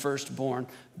 the firstborn.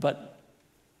 But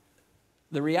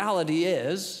the reality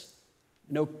is,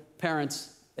 no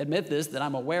parents admit this that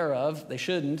I'm aware of, they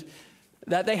shouldn't,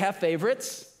 that they have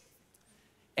favorites.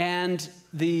 And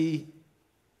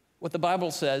what the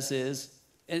Bible says is,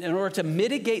 in order to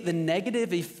mitigate the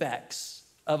negative effects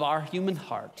of our human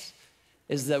hearts,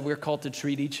 is that we're called to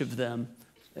treat each of them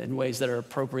in ways that are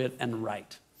appropriate and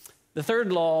right. The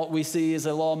third law we see is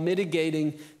a law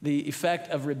mitigating the effect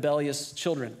of rebellious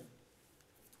children.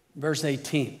 Verse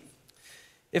 18.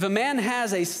 If a man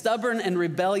has a stubborn and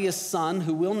rebellious son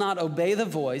who will not obey the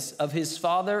voice of his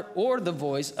father or the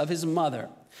voice of his mother,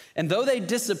 and though they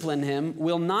discipline him,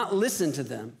 will not listen to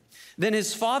them, then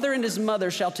his father and his mother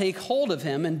shall take hold of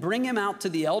him and bring him out to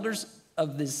the elders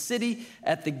of the city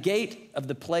at the gate of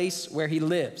the place where he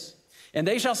lives. And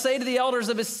they shall say to the elders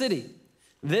of his city,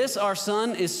 this our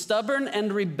son is stubborn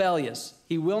and rebellious.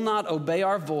 He will not obey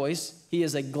our voice. He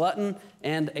is a glutton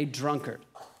and a drunkard.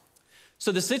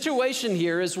 So the situation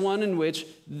here is one in which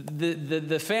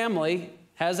the family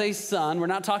has a son. We're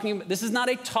not talking, this is not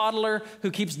a toddler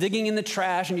who keeps digging in the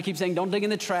trash and you keep saying, don't dig in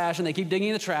the trash, and they keep digging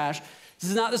in the trash. This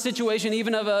is not the situation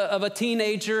even of a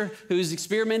teenager who's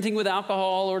experimenting with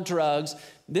alcohol or drugs.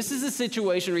 This is a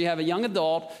situation where you have a young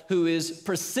adult who is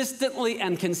persistently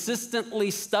and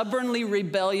consistently, stubbornly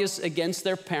rebellious against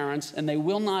their parents, and they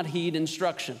will not heed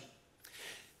instruction.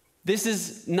 This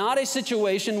is not a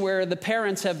situation where the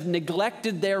parents have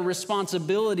neglected their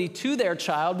responsibility to their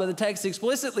child, but the text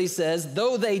explicitly says,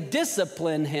 though they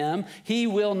discipline him, he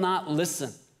will not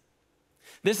listen.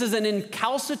 This is an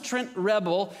incalcitrant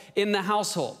rebel in the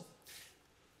household.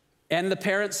 And the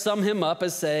parents sum him up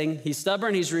as saying, he's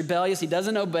stubborn, he's rebellious, he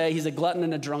doesn't obey, he's a glutton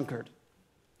and a drunkard.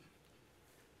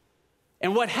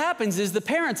 And what happens is the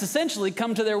parents essentially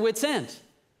come to their wits' end.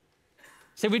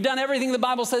 Say, we've done everything the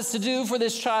Bible says to do for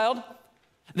this child.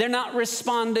 They're not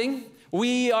responding.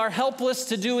 We are helpless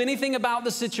to do anything about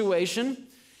the situation.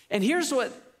 And here's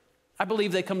what I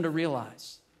believe they come to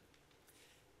realize.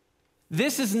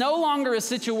 This is no longer a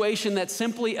situation that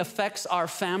simply affects our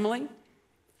family,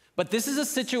 but this is a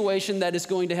situation that is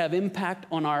going to have impact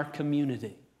on our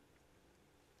community.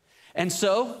 And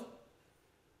so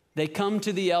they come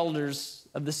to the elders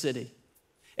of the city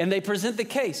and they present the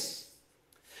case.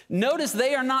 Notice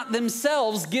they are not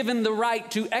themselves given the right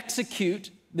to execute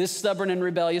this stubborn and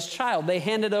rebellious child. They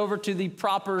hand it over to the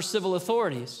proper civil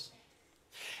authorities.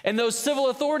 And those civil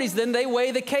authorities, then they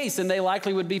weigh the case, and they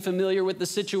likely would be familiar with the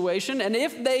situation. And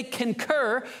if they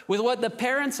concur with what the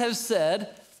parents have said,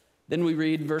 then we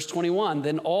read verse 21,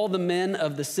 then all the men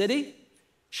of the city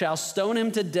shall stone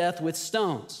him to death with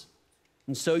stones.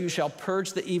 And so you shall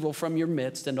purge the evil from your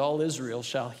midst, and all Israel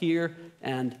shall hear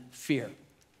and fear.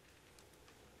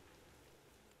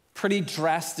 Pretty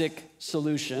drastic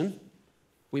solution,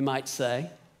 we might say.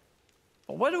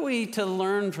 But what are we to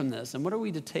learn from this, and what are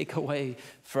we to take away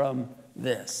from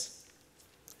this?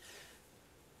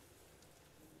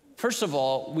 First of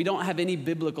all, we don't have any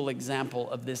biblical example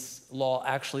of this law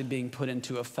actually being put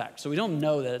into effect. So we don't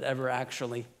know that it ever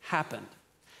actually happened.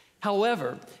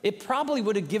 However, it probably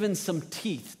would have given some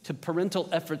teeth to parental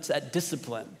efforts at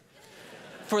discipline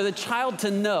for the child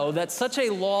to know that such a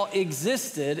law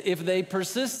existed if they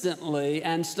persistently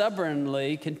and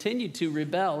stubbornly continued to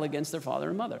rebel against their father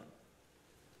and mother.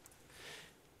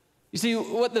 You see,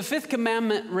 what the fifth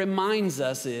commandment reminds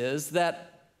us is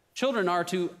that children are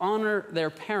to honor their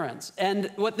parents.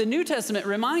 And what the New Testament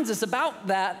reminds us about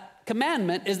that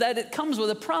commandment is that it comes with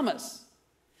a promise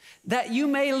that you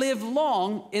may live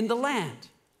long in the land.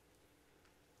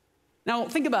 Now,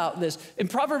 think about this. In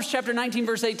Proverbs chapter 19,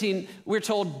 verse 18, we're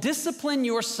told, discipline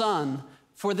your son,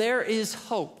 for there is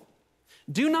hope.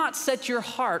 Do not set your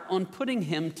heart on putting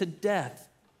him to death.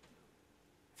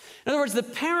 In other words, the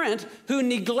parent who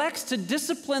neglects to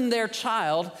discipline their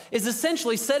child is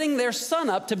essentially setting their son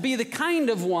up to be the kind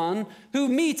of one who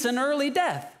meets an early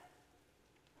death.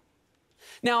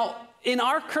 Now, in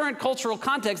our current cultural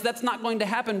context, that's not going to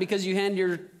happen because you hand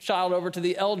your child over to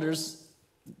the elders.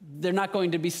 They're not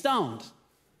going to be stoned.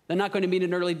 They're not going to meet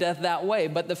an early death that way.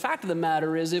 But the fact of the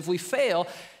matter is, if we fail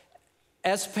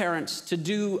as parents to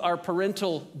do our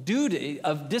parental duty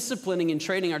of disciplining and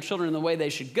training our children in the way they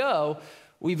should go,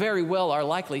 we very well are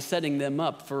likely setting them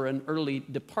up for an early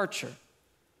departure.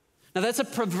 Now, that's a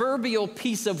proverbial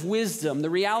piece of wisdom. The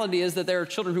reality is that there are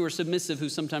children who are submissive who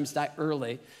sometimes die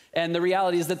early. And the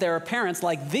reality is that there are parents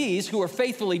like these who are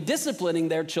faithfully disciplining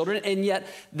their children, and yet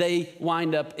they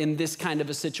wind up in this kind of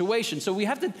a situation. So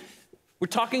we're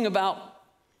talking about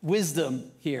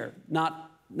wisdom here, not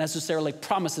necessarily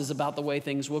promises about the way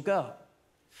things will go.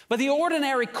 But the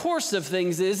ordinary course of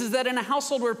things is that in a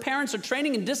household where parents are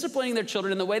training and disciplining their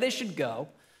children in the way they should go,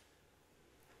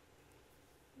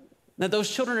 that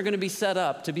those children are going to be set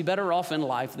up to be better off in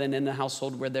life than in a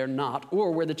household where they're not,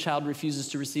 or where the child refuses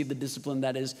to receive the discipline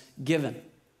that is given.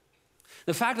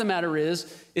 The fact of the matter is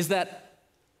that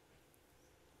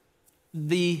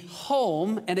the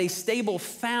home and a stable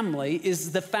family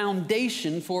is the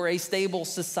foundation for a stable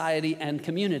society and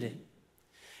community.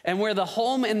 And where the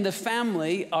home and the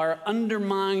family are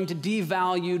undermined,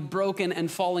 devalued, broken,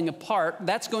 and falling apart,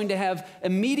 that's going to have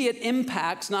immediate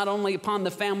impacts not only upon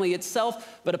the family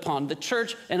itself, but upon the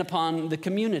church and upon the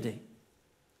community.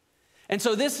 And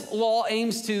so this law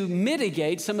aims to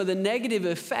mitigate some of the negative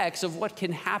effects of what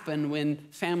can happen when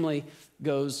family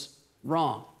goes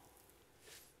wrong.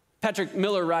 Patrick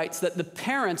Miller writes that the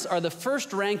parents are the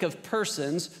first rank of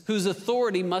persons whose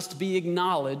authority must be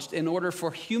acknowledged in order for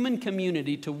human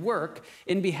community to work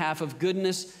in behalf of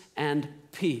goodness and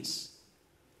peace.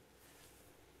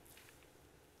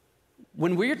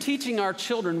 When we're teaching our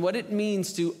children what it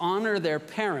means to honor their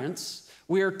parents,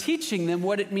 we are teaching them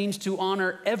what it means to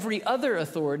honor every other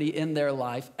authority in their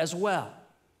life as well.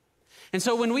 And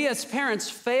so when we as parents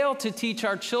fail to teach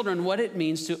our children what it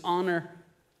means to honor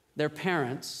their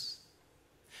parents,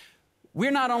 we're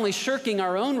not only shirking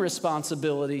our own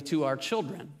responsibility to our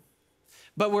children,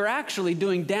 but we're actually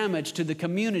doing damage to the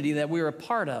community that we're a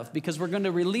part of, because we're going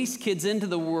to release kids into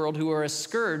the world who are a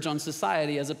scourge on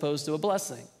society as opposed to a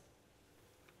blessing.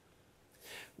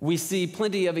 We see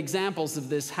plenty of examples of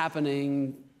this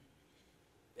happening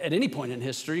at any point in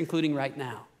history, including right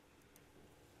now.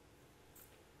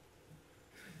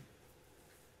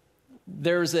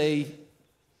 There's a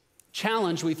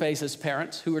challenge we face as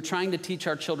parents who are trying to teach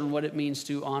our children what it means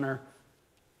to honor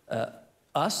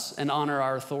us and honor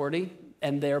our authority,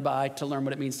 and thereby to learn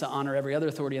what it means to honor every other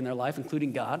authority in their life,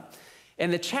 including God.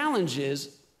 And the challenge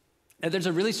is that there's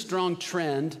a really strong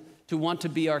trend to want to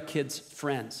be our kids'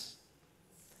 friends,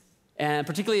 and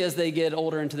particularly as they get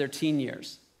older into their teen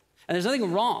years. And there's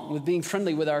nothing wrong with being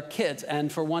friendly with our kids and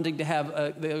for wanting to have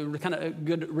a kind of a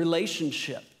good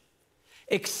relationship,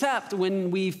 except when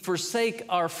we forsake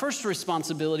our first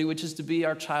responsibility, which is to be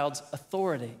our child's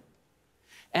authority,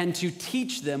 and to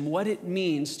teach them what it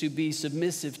means to be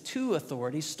submissive to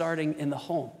authority, starting in the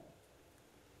home.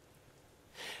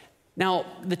 Now,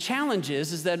 the challenge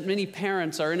is that many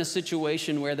parents are in a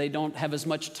situation where they don't have as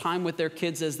much time with their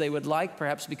kids as they would like,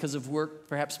 perhaps because of work,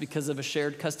 perhaps because of a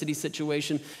shared custody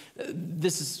situation.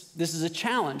 This is a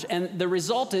challenge. And the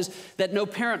result is that no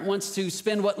parent wants to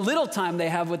spend what little time they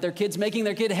have with their kids making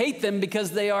their kid hate them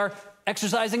because they are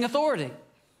exercising authority.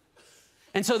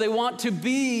 And so they want to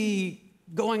be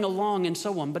going along and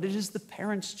so on. But it is the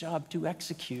parent's job to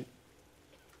execute,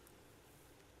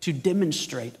 to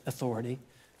demonstrate authority,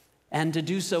 and to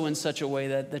do so in such a way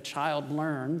that the child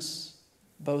learns,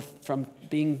 both from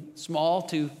being small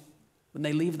to when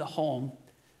they leave the home,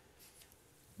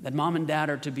 that mom and dad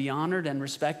are to be honored and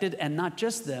respected, and not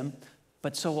just them,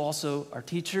 but so also are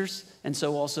teachers, and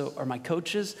so also are my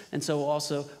coaches, and so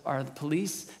also are the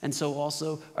police, and so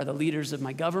also are the leaders of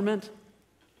my government.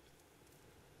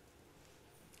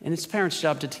 And it's parents'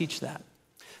 job to teach that.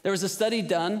 There was a study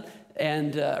done,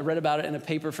 and I read about it in a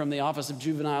paper from the Office of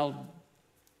Juvenile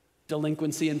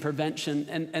Delinquency and Prevention,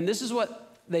 and this is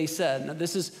what they said. Now,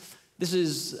 here's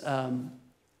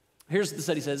what the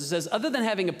study says. It says, other than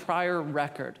having a prior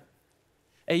record,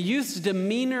 a youth's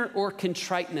demeanor or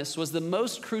contriteness was the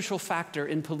most crucial factor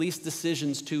in police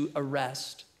decisions to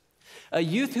arrest. A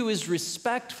youth who is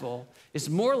respectful is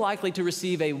more likely to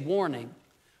receive a warning,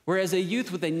 whereas a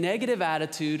youth with a negative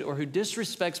attitude or who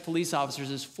disrespects police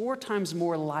officers is 4 times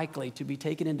more likely to be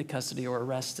taken into custody or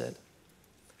arrested.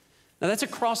 Now, that's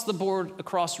across the board,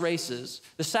 across races.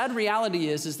 The sad reality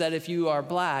is that if you are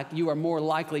black, you are more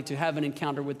likely to have an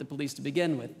encounter with the police to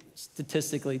begin with.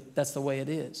 Statistically, that's the way it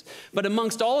is. But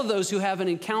amongst all of those who have an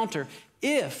encounter,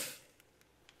 if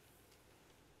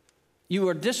you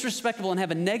are disrespectful and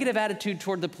have a negative attitude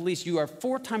toward the police, you are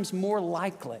 4 times more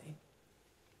likely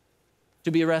to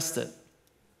be arrested.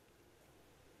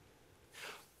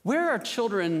 Where are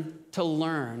children to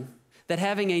learn that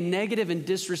having a negative and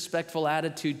disrespectful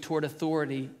attitude toward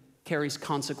authority carries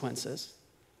consequences?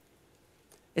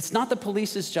 It's not the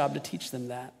police's job to teach them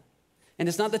that. And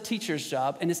it's not the teacher's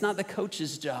job, and it's not the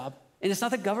coach's job, and it's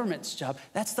not the government's job.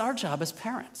 That's our job as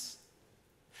parents.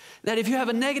 That if you have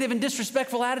a negative and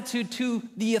disrespectful attitude to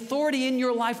the authority in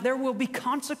your life, there will be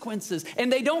consequences.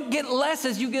 And they don't get less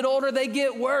as you get older, they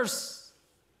get worse.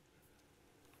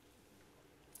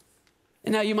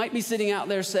 And now you might be sitting out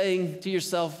there saying to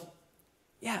yourself,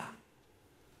 yeah,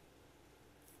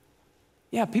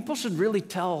 people should really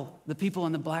tell the people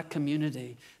in the black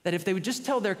community that if they would just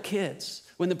tell their kids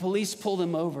when the police pull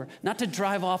them over not to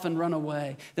drive off and run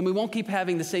away, then we won't keep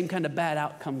having the same kind of bad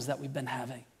outcomes that we've been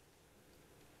having.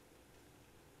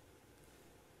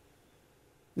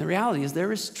 The reality is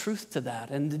there is truth to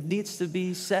that, and it needs to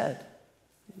be said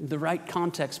in the right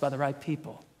context by the right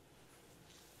people.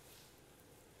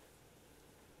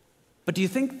 But do you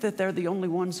think that they're the only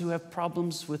ones who have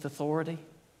problems with authority?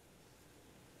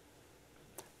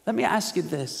 Let me ask you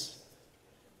this.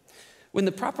 When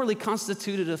the properly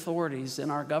constituted authorities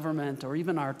in our government or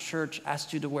even our church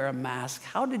asked you to wear a mask,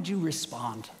 how did you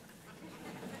respond?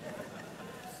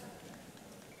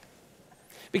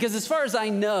 Because as far as I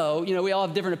know, we all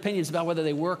have different opinions about whether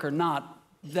they work or not.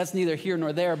 That's neither here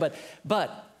nor there, but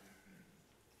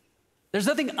there's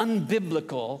nothing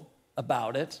unbiblical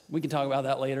about it. We can talk about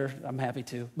that later. I'm happy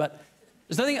to. But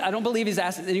there's nothing, I don't believe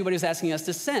anybody was asking us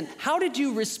to send. How did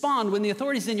you respond when the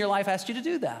authorities in your life asked you to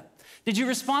do that? Did you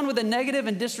respond with a negative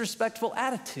and disrespectful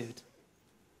attitude?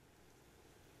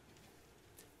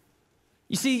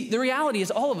 You see, the reality is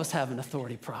all of us have an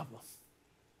authority problem.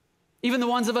 Even the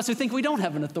ones of us who think we don't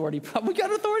have an authority problem. We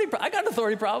got an authority problem. I got an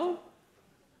authority problem.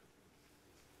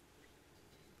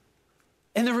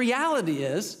 And the reality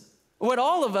is, what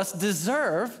all of us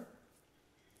deserve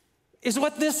is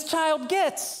what this child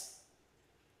gets.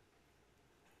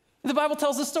 The Bible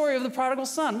tells the story of the prodigal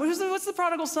son. What's the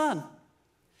prodigal son?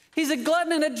 He's a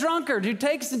glutton and a drunkard who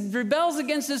takes and rebels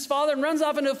against his father and runs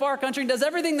off into a far country and does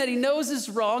everything that he knows is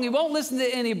wrong. He won't listen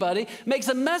to anybody, makes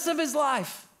a mess of his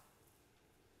life.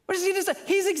 What does he deserve?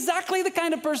 He's exactly the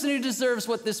kind of person who deserves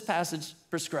what this passage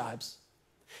prescribes.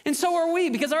 And so are we,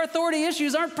 because our authority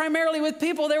issues aren't primarily with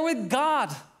people, they're with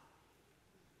God.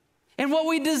 And what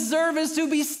we deserve is to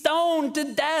be stoned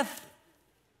to death.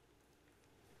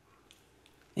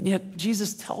 And yet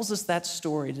Jesus tells us that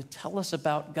story to tell us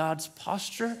about God's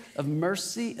posture of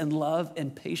mercy and love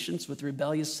and patience with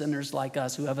rebellious sinners like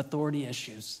us who have authority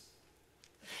issues.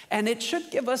 And it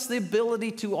should give us the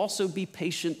ability to also be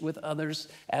patient with others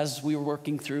as we are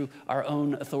working through our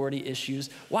own authority issues,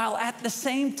 while at the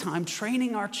same time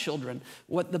training our children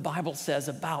what the Bible says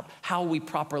about how we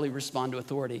properly respond to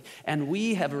authority. And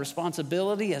we have a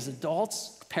responsibility as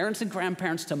adults, parents and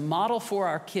grandparents, to model for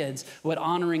our kids what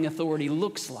honoring authority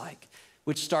looks like,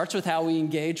 which starts with how we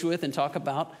engage with and talk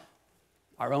about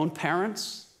our own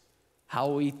parents, how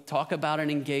we talk about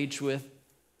and engage with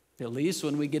police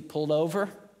when we get pulled over,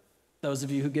 those of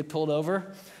you who get pulled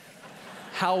over,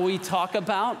 how we talk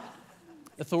about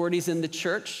authorities in the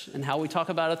church and how we talk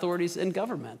about authorities in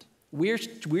government.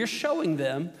 We're showing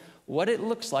them what it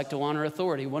looks like to honor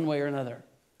authority one way or another.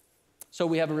 So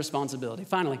we have a responsibility.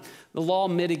 Finally, the law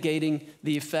mitigating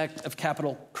the effect of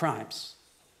capital crimes.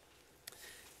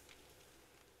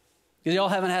 Because y'all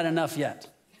haven't had enough yet.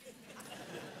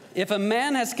 If a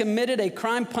man has committed a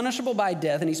crime punishable by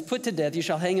death and he's put to death, you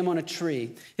shall hang him on a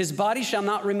tree. His body shall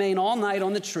not remain all night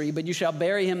on the tree, but you shall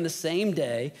bury him the same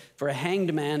day, for a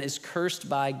hanged man is cursed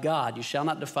by God. You shall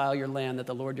not defile your land that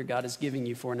the Lord your God is giving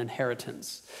you for an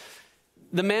inheritance.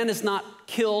 The man is not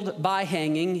killed by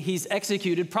hanging. He's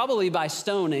executed, probably by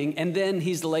stoning, and then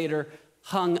he's later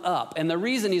hung up. And the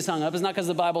reason he's hung up is not because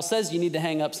the Bible says you need to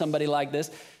hang up somebody like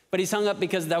this, but he's hung up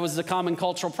because that was a common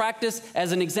cultural practice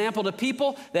as an example to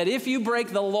people that if you break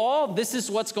the law, this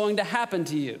is what's going to happen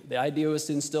to you. The idea was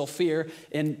to instill fear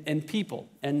in people,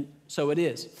 and so it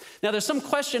is. Now, there's some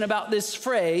question about this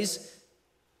phrase,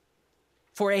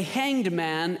 for a hanged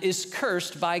man is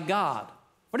cursed by God.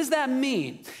 What does that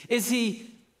mean? Is he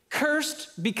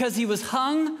cursed because he was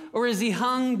hung, or is he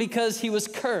hung because he was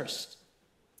cursed?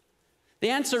 The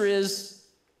answer is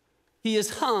he is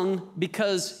hung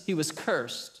because he was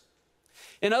cursed.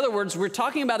 In other words, we're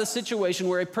talking about a situation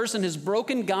where a person has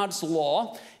broken God's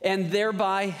law and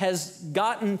thereby has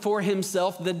gotten for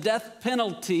himself the death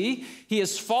penalty. He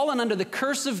has fallen under the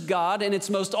curse of God in its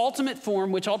most ultimate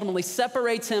form, which ultimately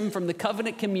separates him from the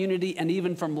covenant community and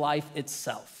even from life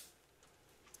itself.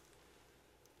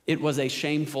 It was a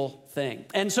shameful thing.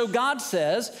 And so God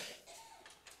says,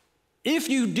 if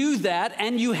you do that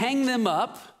and you hang them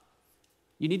up,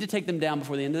 you need to take them down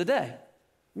before the end of the day.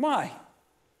 Why?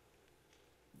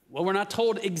 Well, we're not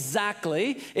told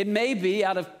exactly. It may be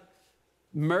out of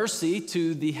mercy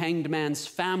to the hanged man's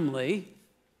family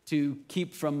to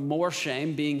keep from more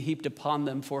shame being heaped upon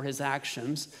them for his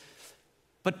actions.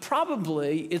 But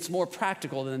probably it's more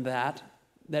practical than that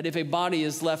if a body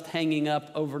is left hanging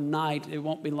up overnight, it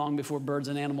won't be long before birds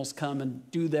and animals come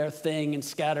and do their thing and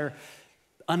scatter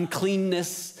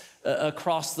uncleanness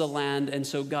across the land. And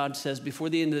so God says before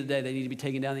the end of the day, they need to be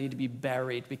taken down, they need to be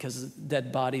buried because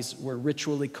dead bodies were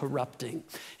ritually corrupting.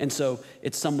 And so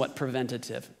it's somewhat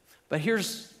preventative. But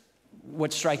here's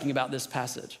what's striking about this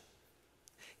passage.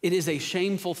 It is a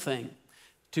shameful thing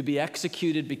to be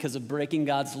executed because of breaking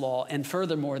God's law, and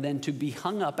furthermore, then to be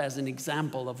hung up as an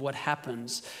example of what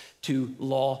happens to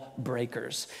law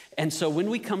breakers. And so when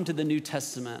we come to the New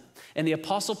Testament, and the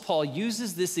Apostle Paul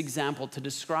uses this example to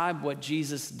describe what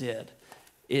Jesus did,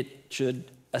 it should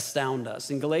astound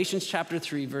us. In Galatians chapter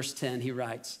 3, verse 10, he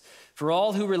writes, "For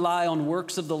all who rely on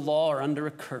works of the law are under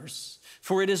a curse.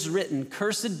 For it is written,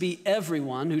 cursed be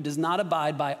everyone who does not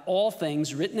abide by all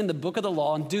things written in the book of the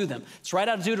law and do them." It's right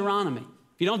out of Deuteronomy.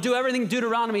 If you don't do everything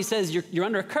Deuteronomy says, you're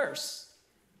under a curse.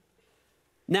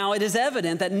 Now it is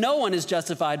evident that no one is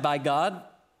justified by God,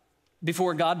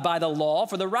 before God by the law,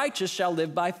 for the righteous shall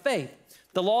live by faith.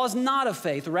 The law is not of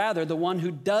faith, rather the one who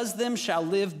does them shall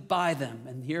live by them.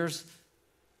 And here's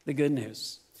the good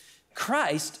news.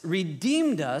 Christ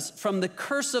redeemed us from the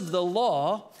curse of the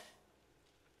law,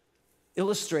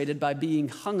 illustrated by being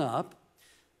hung up,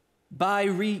 by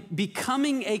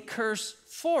becoming a curse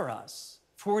for us.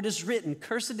 For it is written,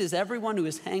 cursed is everyone who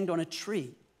is hanged on a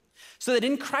tree, so that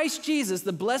in Christ Jesus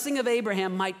the blessing of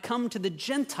Abraham might come to the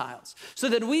Gentiles, so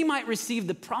that we might receive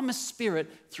the promised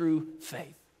Spirit through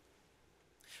faith.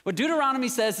 What Deuteronomy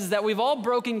says is that we've all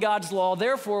broken God's law,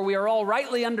 therefore we are all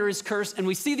rightly under his curse, and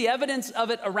we see the evidence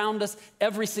of it around us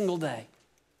every single day.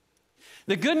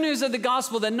 The good news of the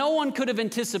gospel that no one could have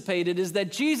anticipated is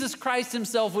that Jesus Christ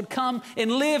himself would come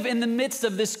and live in the midst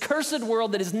of this cursed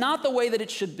world that is not the way that it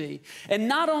should be. And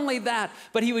not only that,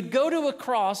 but he would go to a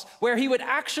cross where he would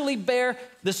actually bear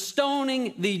the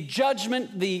stoning, the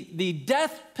judgment, the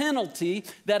death penalty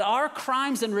that our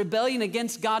crimes and rebellion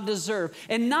against God deserve.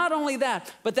 And not only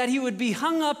that, but that he would be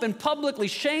hung up and publicly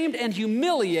shamed and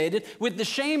humiliated with the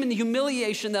shame and the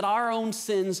humiliation that our own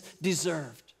sins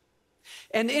deserved.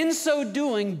 And in so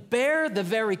doing, bear the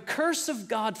very curse of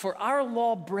God for our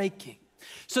law breaking,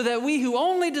 so that we who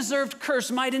only deserved curse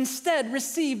might instead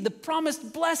receive the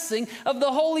promised blessing of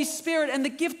the Holy Spirit and the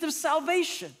gift of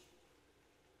salvation.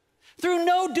 Through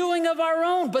no doing of our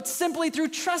own, but simply through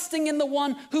trusting in the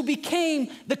one who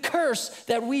became the curse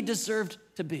that we deserved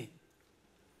to be.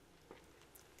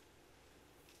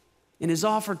 And is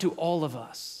offered to all of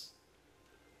us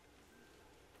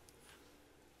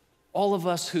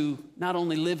who not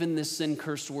only live in this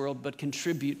sin-cursed world, but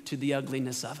contribute to the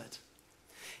ugliness of it,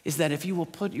 is that if you will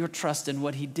put your trust in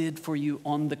what he did for you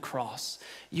on the cross,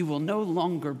 you will no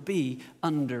longer be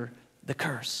under the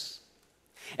curse.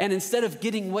 And instead of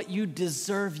getting what you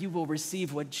deserve, you will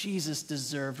receive what Jesus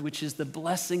deserved, which is the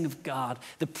blessing of God,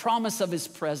 the promise of his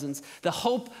presence, the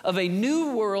hope of a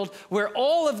new world where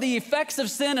all of the effects of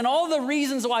sin and all the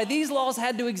reasons why these laws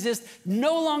had to exist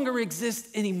no longer exist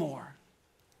anymore.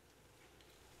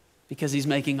 Because he's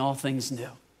making all things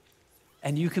new,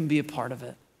 and you can be a part of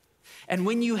it. And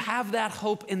when you have that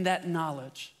hope and that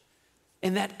knowledge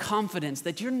and that confidence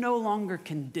that you're no longer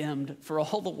condemned for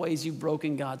all the ways you've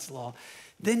broken God's law,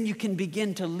 then you can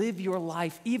begin to live your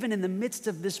life, even in the midst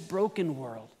of this broken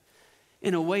world,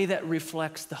 in a way that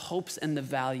reflects the hopes and the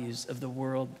values of the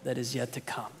world that is yet to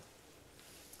come.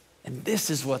 And this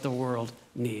is what the world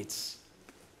needs.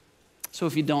 So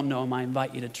if you don't know him, I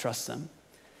invite you to trust him.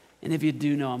 And if you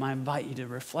do know him, I invite you to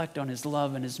reflect on his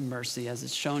love and his mercy as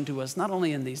it's shown to us, not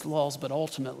only in these laws, but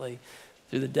ultimately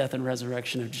through the death and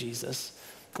resurrection of Jesus.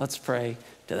 Let's pray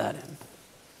to that end.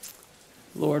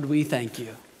 Lord, we thank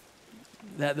you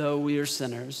that though we are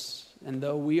sinners, and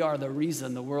though we are the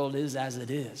reason the world is as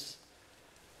it is,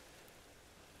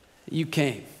 you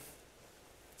came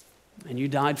and you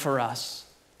died for us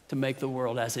to make the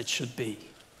world as it should be.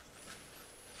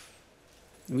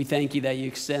 We thank you that you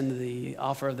extend the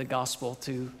offer of the gospel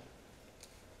to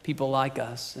people like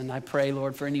us. And I pray,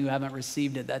 Lord, for any who haven't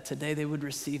received it, that today they would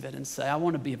receive it and say, I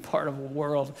want to be a part of a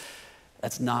world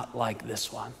that's not like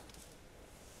this one.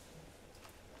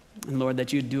 And Lord,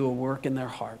 that you'd do a work in their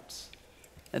hearts,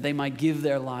 that they might give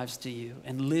their lives to you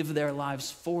and live their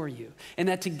lives for you. And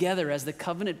that together as the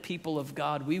covenant people of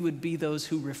God, we would be those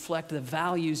who reflect the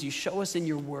values you show us in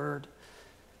your word,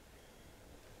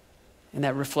 and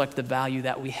that reflect the value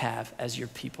that we have as your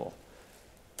people.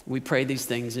 We pray these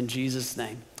things in Jesus'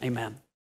 name. Amen.